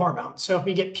or the hormone. So if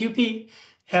we get pupae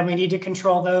and we need to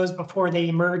control those before they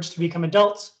emerge to become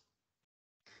adults,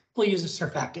 we'll use a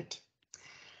surfactant.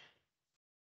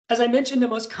 As I mentioned, the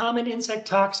most common insect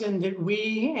toxin that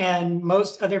we and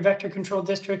most other vector control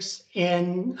districts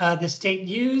in the state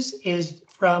use is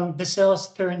from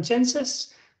Bacillus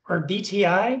thuringiensis, or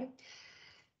BTI.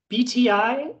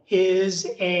 BTI is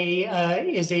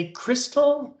a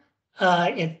crystal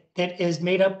that is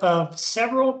made up of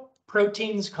several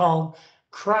proteins called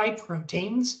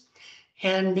cryproteins.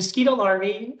 And mosquito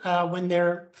larvae, when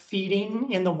they're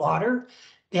feeding in the water,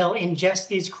 they'll ingest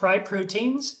these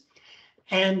cryproteins.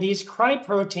 And these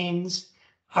cryproteins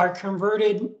are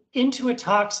converted into a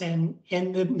toxin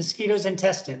in the mosquito's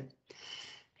intestine.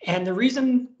 And the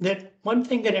reason that one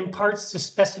thing that imparts the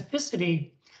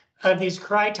specificity of these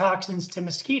crytoxins to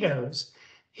mosquitoes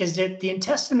is that the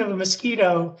intestine of a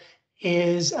mosquito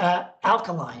is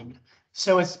alkaline,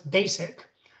 so it's basic.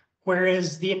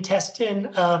 Whereas the intestine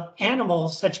of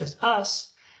animals such as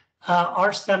us,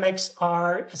 our stomachs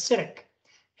are acidic.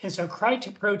 And so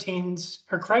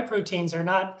cryproteins are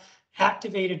not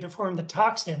activated to form the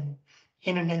toxin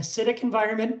in an acidic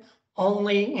environment,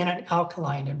 only in an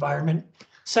alkaline environment,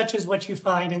 such as what you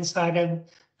find inside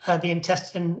of the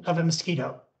intestine of a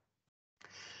mosquito.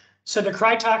 So the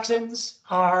crytoxins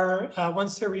are,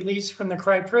 once they're released from the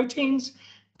cryproteins,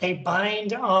 they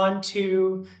bind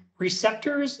onto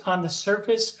receptors on the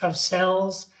surface of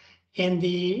cells in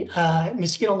the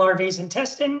mosquito larvae's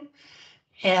intestine.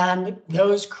 And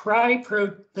those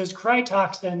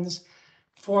crytoxins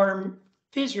form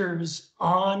fissures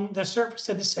on the surface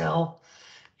of the cell,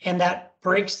 and that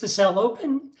breaks the cell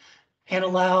open and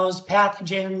allows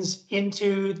pathogens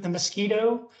into the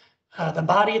mosquito the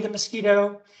body of the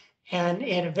mosquito, and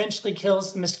it eventually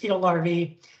kills the mosquito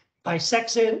larvae by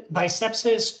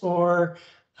sepsis or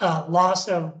loss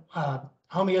of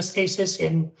homeostasis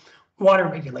in water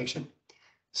regulation.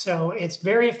 So it's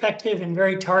very effective and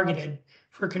very targeted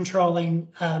for controlling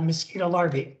mosquito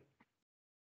larvae.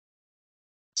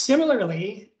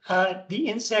 Similarly, the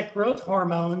insect growth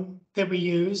hormone that we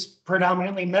use,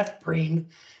 predominantly methoprene,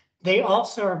 they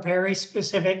also are very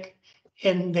specific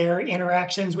in their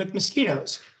interactions with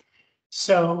mosquitoes.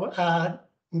 So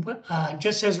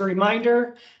just as a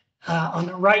reminder, on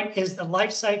the right is the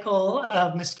life cycle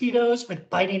of mosquitoes with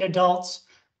biting adults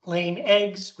laying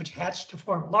eggs, which hatch to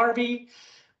form larvae.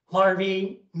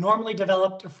 Larvae normally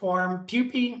develop to form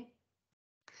pupae,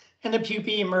 and the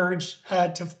pupae emerge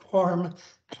to form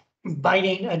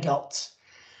biting adults.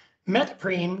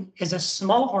 Methoprene is a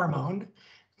small hormone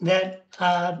that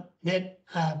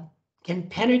can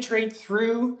penetrate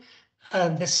through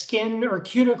the skin or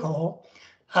cuticle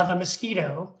of a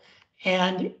mosquito,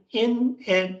 and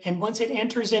once it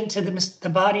enters into the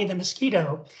body of the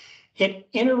mosquito, it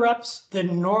interrupts the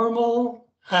normal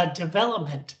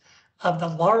development of the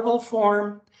larval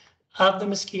form of the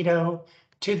mosquito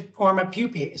to form a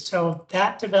pupae. So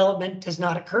that development does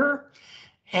not occur.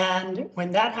 And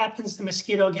when that happens, the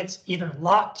mosquito gets either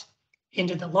locked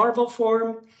into the larval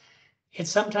form, it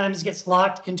sometimes gets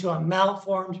locked into a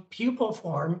malformed pupal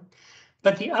form.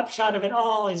 But the upshot of it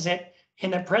all is that in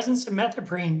the presence of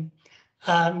methoprene,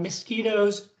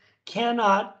 mosquitoes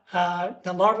cannot,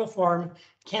 the larval form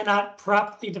cannot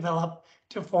properly develop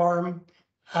to form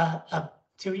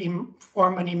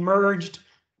an emerged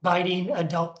biting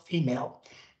adult female.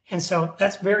 And so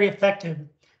that's very effective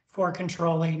for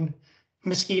controlling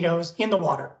mosquitoes in the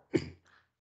water.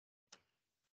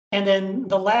 And then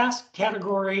the last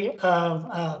category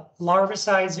of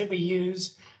larvicides that we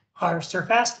use are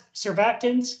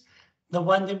surfactants. The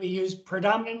one that we use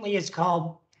predominantly is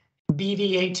called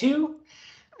BVA2.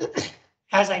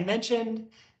 As I mentioned,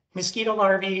 mosquito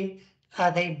larvae,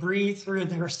 they breathe through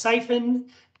their siphon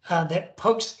that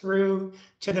pokes through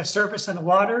to the surface of the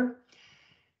water.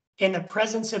 In the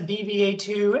presence of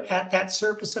BVA2 at that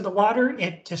surface of the water,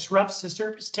 it disrupts the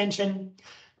surface tension,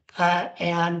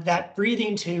 and that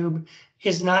breathing tube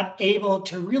is not able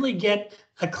to really get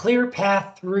a clear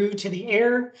path through to the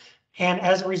air. And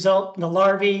as a result, the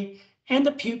larvae and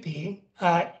the pupae,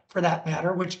 for that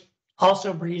matter, which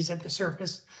also breathes at the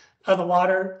surface of the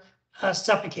water,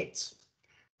 suffocates.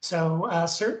 So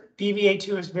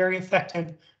BVA2 is very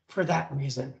effective for that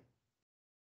reason.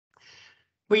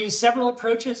 We use several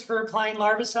approaches for applying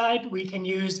larvicide. We can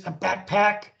use a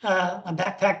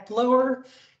backpack blower.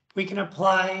 We can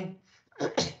apply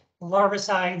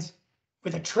larvicides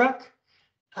with a truck.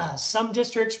 Some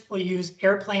districts will use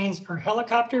airplanes or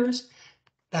helicopters.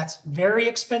 That's very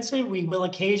expensive. We will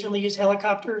occasionally use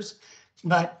helicopters,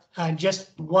 but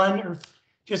just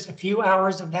a few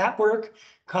hours of that work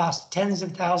costs tens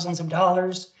of thousands of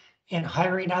dollars in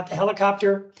hiring out the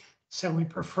helicopter. So we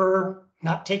prefer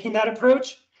not taking that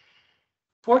approach.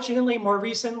 Fortunately, more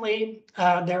recently,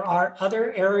 there are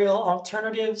other aerial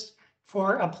alternatives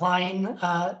for applying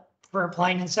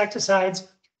insecticides,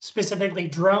 specifically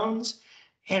drones.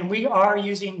 And we are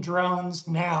using drones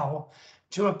now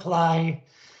to apply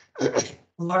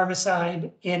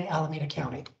larvicide in Alameda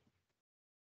County.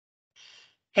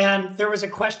 And there was a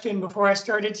question before I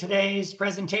started today's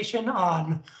presentation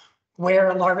on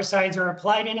where larvicides are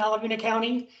applied in Alameda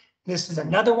County. This is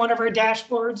another one of our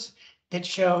dashboards that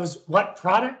shows what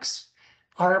products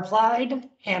are applied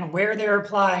and where they're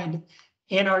applied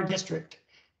in our district.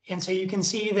 And so you can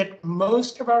see that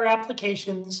most of our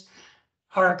applications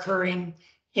are occurring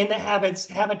in the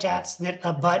habitats that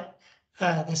abut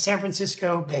the San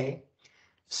Francisco Bay.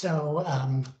 So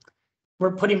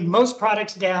we're putting most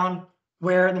products down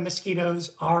where the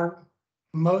mosquitoes are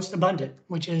most abundant,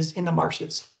 which is in the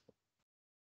marshes.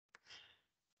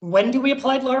 When do we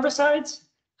apply larvicides?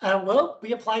 Well,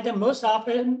 we apply them most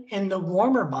often in the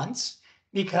warmer months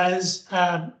because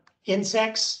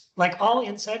insects, like all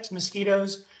insects,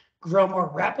 mosquitoes grow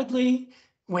more rapidly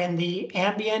when the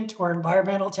ambient or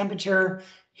environmental temperature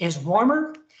is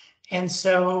warmer. And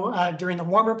so during the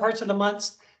warmer parts of the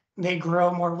months, they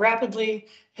grow more rapidly.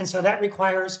 And so that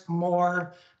requires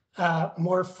more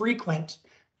frequent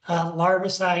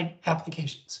larvicide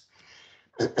applications.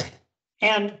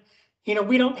 And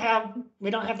we don't have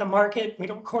the market. We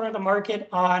don't corner the market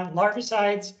on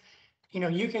larvicides.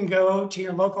 You can go to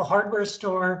your local hardware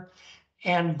store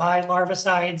and buy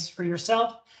larvicides for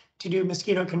yourself to do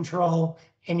mosquito control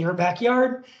in your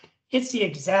backyard. It's the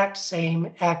exact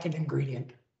same active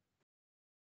ingredient.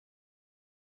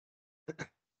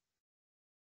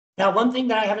 Now, one thing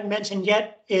that I haven't mentioned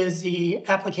yet is the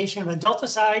application of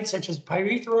adulticides such as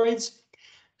pyrethroids.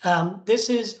 This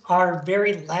is our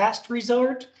very last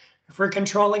resort for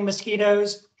controlling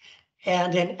mosquitoes.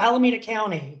 And in Alameda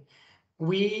County,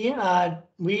 we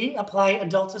apply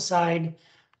adulticide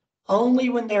only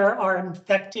when there are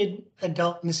infected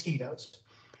adult mosquitoes.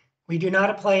 We do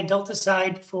not apply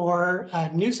adulticide for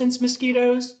nuisance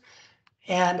mosquitoes,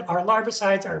 and our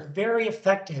larvicides are very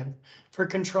effective for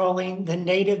controlling the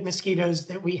native mosquitoes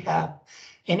that we have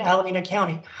in Alameda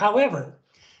County. However,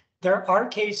 there are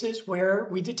cases where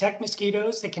we detect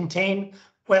mosquitoes that contain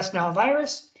West Nile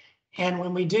virus, and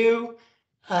when we do,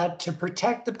 to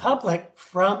protect the public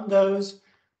from those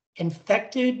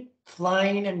infected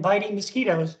flying and biting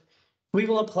mosquitoes, we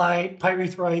will apply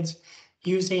pyrethroids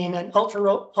using an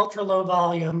ultra low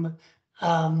volume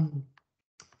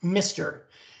mister.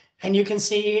 And you can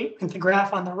see in the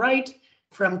graph on the right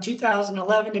from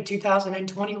 2011 to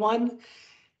 2021,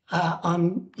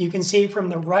 you can see from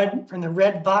the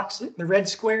red box, the red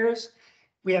squares,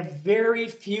 we have very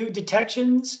few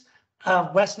detections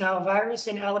of West Nile virus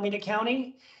in Alameda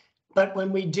County. But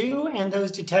when we do, and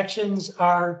those detections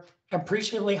are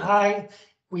appreciably high,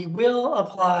 we will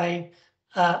apply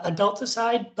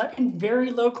adulticide, but in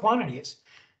very low quantities.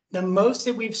 The most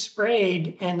that we've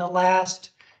sprayed in the last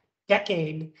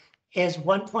decade is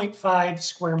 1.5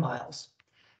 square miles.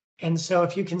 And so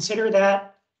if you consider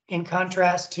that in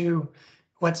contrast to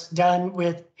what's done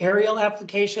with aerial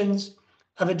applications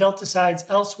of adulticides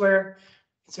elsewhere,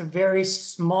 it's a very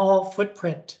small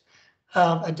footprint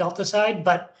of adulticide,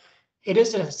 but it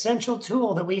is an essential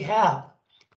tool that we have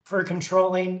for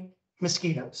controlling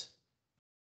mosquitoes.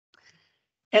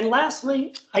 And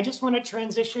lastly, I just want to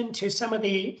transition to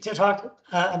talk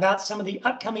about some of the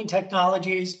upcoming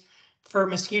technologies for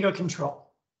mosquito control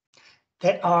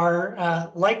that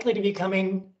are likely to be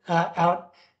coming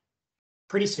out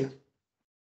pretty soon.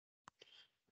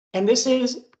 And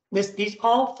these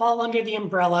all fall under the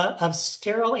umbrella of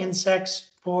sterile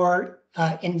insects for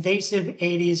invasive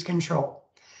Aedes control.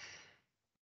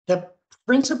 The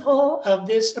principle of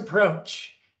this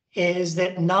approach is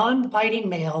that non-biting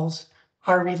males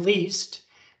are released,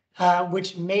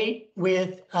 which mate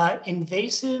with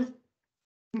invasive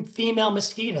female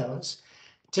mosquitoes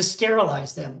to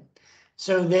sterilize them,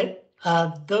 so that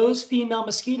those female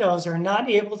mosquitoes are not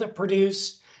able to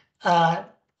produce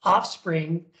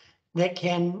offspring that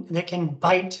can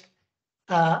bite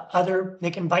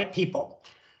people.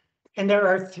 And there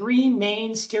are three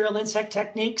main sterile insect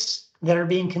techniques that are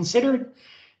being considered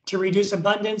to reduce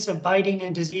abundance of biting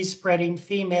and disease-spreading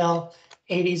female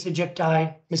Aedes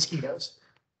aegypti mosquitoes.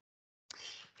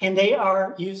 And they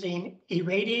are using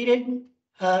irradiated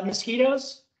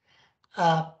mosquitoes,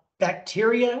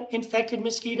 bacteria-infected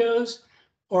mosquitoes,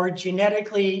 or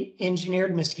genetically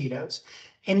engineered mosquitoes.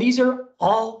 And these are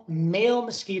all male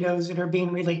mosquitoes that are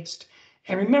being released.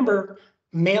 And remember,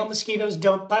 male mosquitoes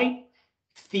don't bite,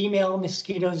 female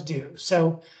mosquitoes do.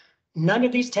 So none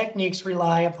of these techniques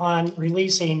rely upon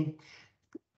releasing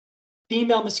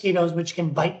female mosquitoes which can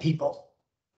bite people.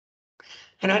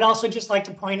 And I'd also just like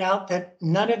to point out that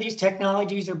none of these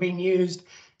technologies are being used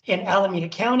in Alameda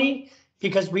County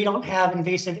because we don't have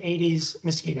invasive Aedes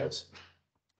mosquitoes.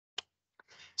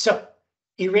 So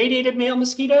irradiated male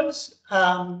mosquitoes,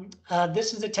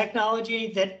 this is a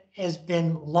technology that has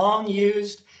been long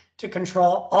used to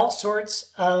control all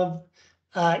sorts of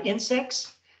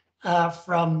insects,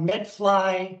 from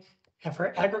medfly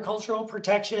for agricultural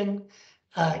protection.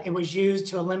 It was used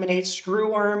to eliminate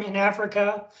screwworm in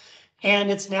Africa, and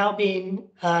it's now being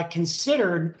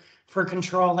considered for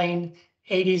controlling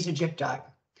Aedes aegypti.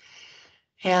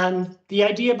 And the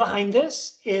idea behind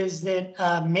this is that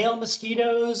male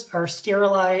mosquitoes are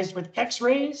sterilized with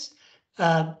X-rays.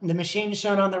 The machine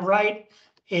shown on the right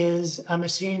is a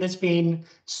machine that's being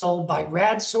sold by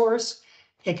RadSource.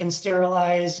 It can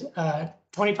sterilize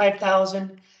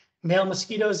 25,000 male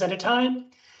mosquitoes at a time.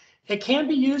 It can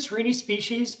be used for any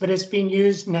species, but it's being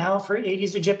used now for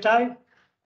Aedes aegypti.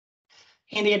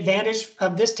 And the advantage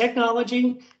of this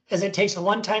technology is it takes a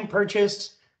one-time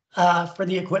purchase for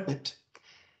the equipment.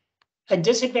 A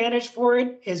disadvantage for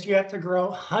it is you have to grow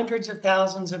hundreds of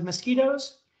thousands of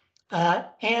mosquitoes,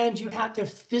 and you have to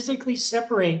physically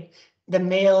separate the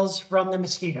males from the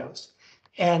mosquitoes.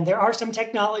 And there are some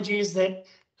technologies that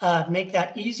make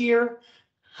that easier.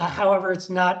 However, it's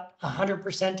not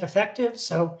 100% effective.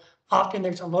 So often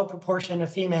there's a low proportion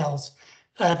of females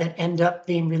that end up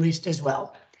being released as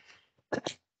well.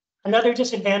 Another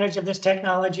disadvantage of this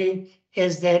technology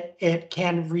is that it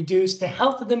can reduce the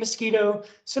health of the mosquito,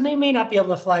 so they may not be able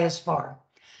to fly as far.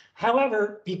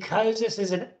 However, because this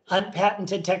is an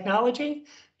unpatented technology,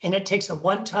 and it takes a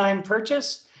one-time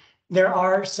purchase. There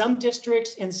are some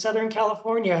districts in Southern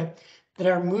California that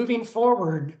are moving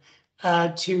forward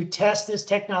to test this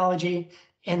technology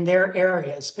in their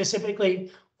areas.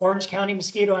 Specifically, Orange County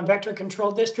Mosquito and Vector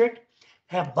Control District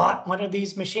have bought one of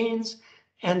these machines,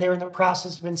 and they're in the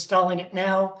process of installing it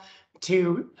now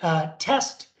to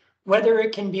test whether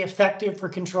it can be effective for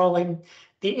controlling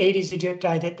the Aedes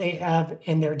aegypti that they have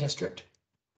in their district.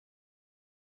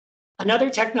 Another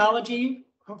technology,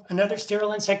 another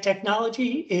sterile insect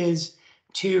technology, is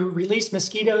to release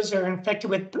mosquitoes that are infected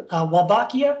with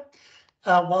Wolbachia.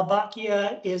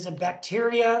 Wolbachia is a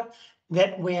bacteria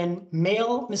that when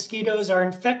male mosquitoes are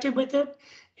infected with it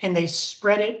and they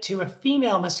spread it to a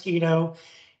female mosquito,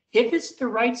 if it's the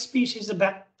right species of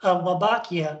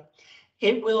Wolbachia,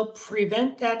 it will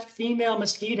prevent that female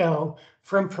mosquito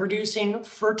from producing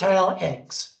fertile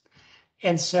eggs.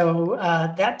 And so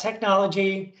that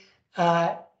technology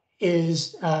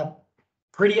is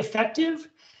pretty effective.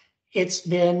 It's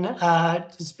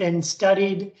been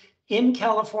studied in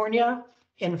California,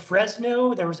 in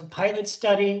Fresno. There was a pilot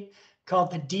study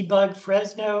called the Debug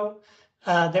Fresno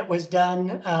that was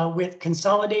done with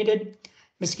Consolidated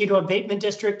Mosquito Abatement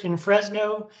District in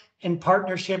Fresno in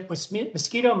partnership with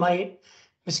Mosquito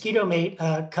Mate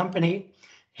company,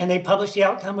 and they published the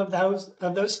outcome of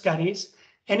those studies,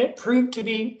 and it proved to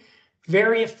be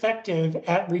very effective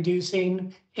at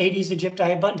reducing Aedes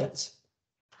aegypti abundance.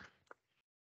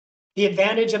 The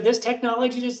advantage of this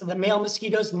technology is that the male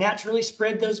mosquitoes naturally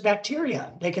spread those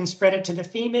bacteria. They can spread it to the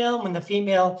female. When the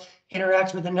female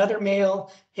interacts with another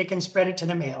male, it can spread it to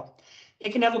the male.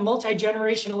 It can have a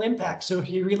multi-generational impact. So if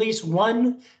you release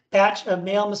one batch of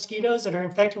male mosquitoes that are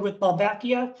infected with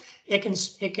Wolbachia,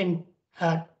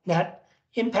 that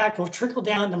impact will trickle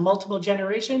down to multiple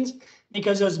generations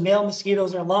because those male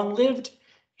mosquitoes are long-lived,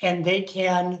 and they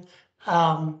can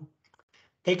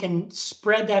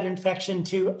spread that infection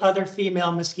to other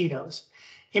female mosquitoes.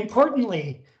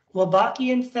 Importantly,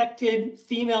 Wolbachia-infected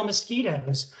female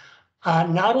mosquitoes,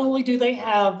 not only do they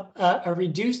have a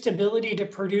reduced ability to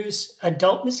produce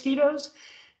adult mosquitoes,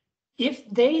 if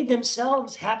they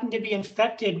themselves happen to be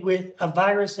infected with a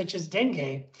virus such as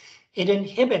dengue, it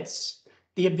inhibits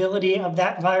the ability of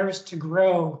that virus to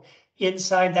grow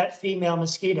inside that female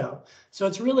mosquito. So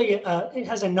it's really, it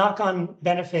has a knock-on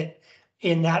benefit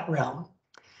in that realm.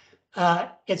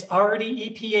 It's already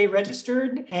EPA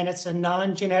registered, and it's a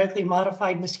non-genetically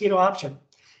modified mosquito option.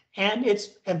 And it's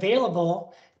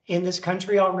available in this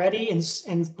country already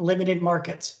in limited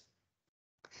markets.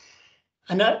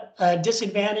 A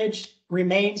disadvantage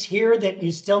remains here that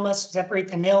you still must separate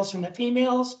the males from the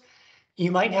females.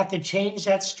 You might have to change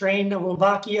that strain of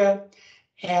Wolbachia.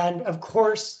 And of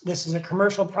course, this is a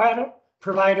commercial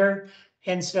provider,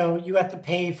 and so you have to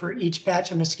pay for each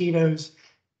batch of mosquitoes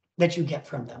that you get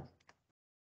from them.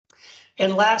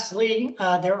 And lastly,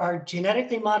 there are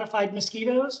genetically modified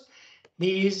mosquitoes.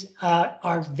 These are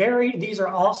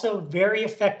also very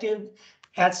effective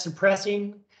at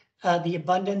suppressing the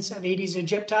abundance of Aedes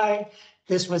aegypti.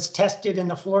 This was tested in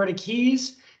the Florida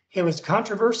Keys. It was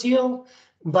controversial,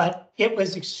 but it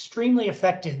was extremely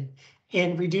effective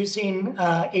in reducing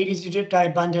Aedes aegypti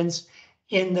abundance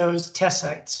in those test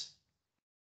sites.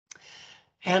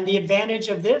 And the advantage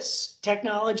of this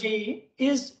technology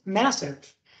is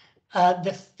massive.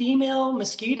 The female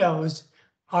mosquitoes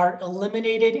are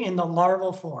eliminated in the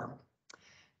larval form.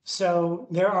 So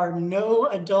there are no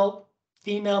adult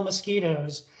female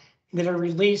mosquitoes that are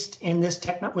released in this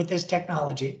with this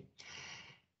technology.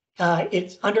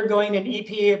 It's undergoing an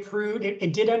EPA approved,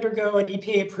 it did undergo an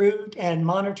EPA approved and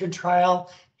monitored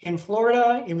trial in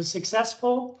Florida. It was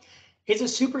successful. It's a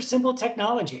super simple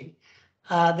technology.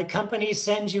 The company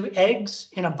sends you eggs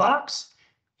in a box,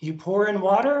 you pour in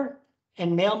water,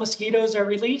 and male mosquitoes are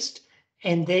released,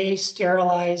 and they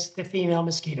sterilize the female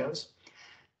mosquitoes.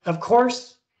 Of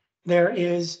course, there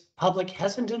is public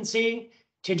hesitancy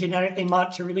to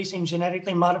releasing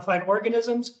genetically modified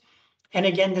organisms. And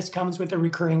again, this comes with a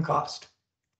recurring cost.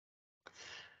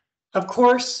 Of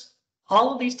course,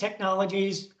 all of these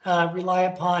technologies rely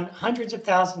upon hundreds of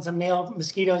thousands of male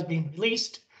mosquitoes being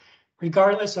released,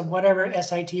 regardless of whatever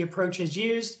SIT approach is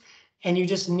used. And you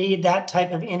just need that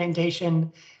type of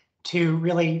inundation to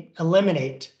really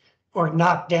eliminate or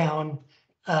knock down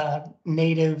to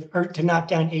knock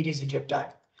down Aedes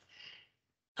aegypti.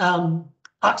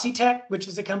 Oxitec, which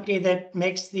is a company that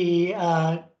makes the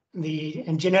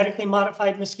genetically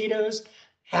modified mosquitoes,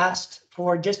 asked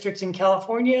for districts in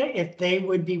California if they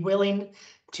would be willing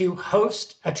to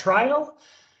host a trial.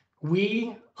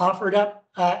 We offered up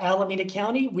Alameda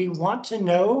County. We want to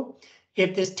know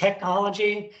if this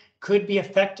technology could be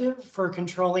effective for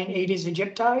controlling Aedes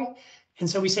aegypti. And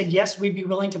so we said, yes, we'd be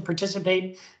willing to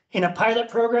participate in a pilot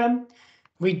program.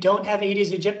 We don't have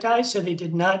Aedes aegypti, so they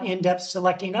did not end up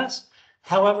selecting us.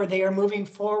 However, they are moving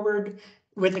forward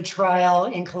with a trial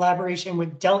in collaboration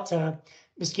with Delta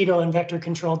Mosquito and Vector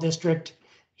Control District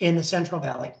in the Central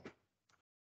Valley.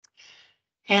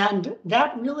 And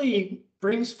that really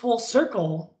brings full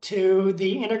circle to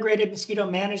the integrated mosquito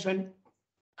management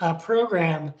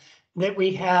program that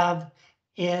we have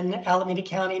in Alameda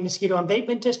County Mosquito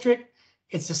Abatement District.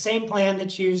 It's the same plan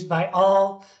that's used by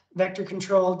all vector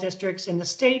control districts in the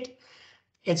state.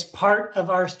 It's part of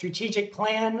our strategic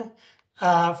plan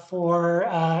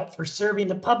for serving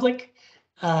the public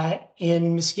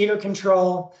in mosquito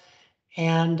control.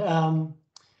 And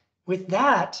with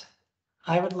that,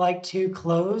 I would like to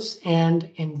close and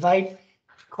invite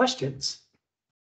questions.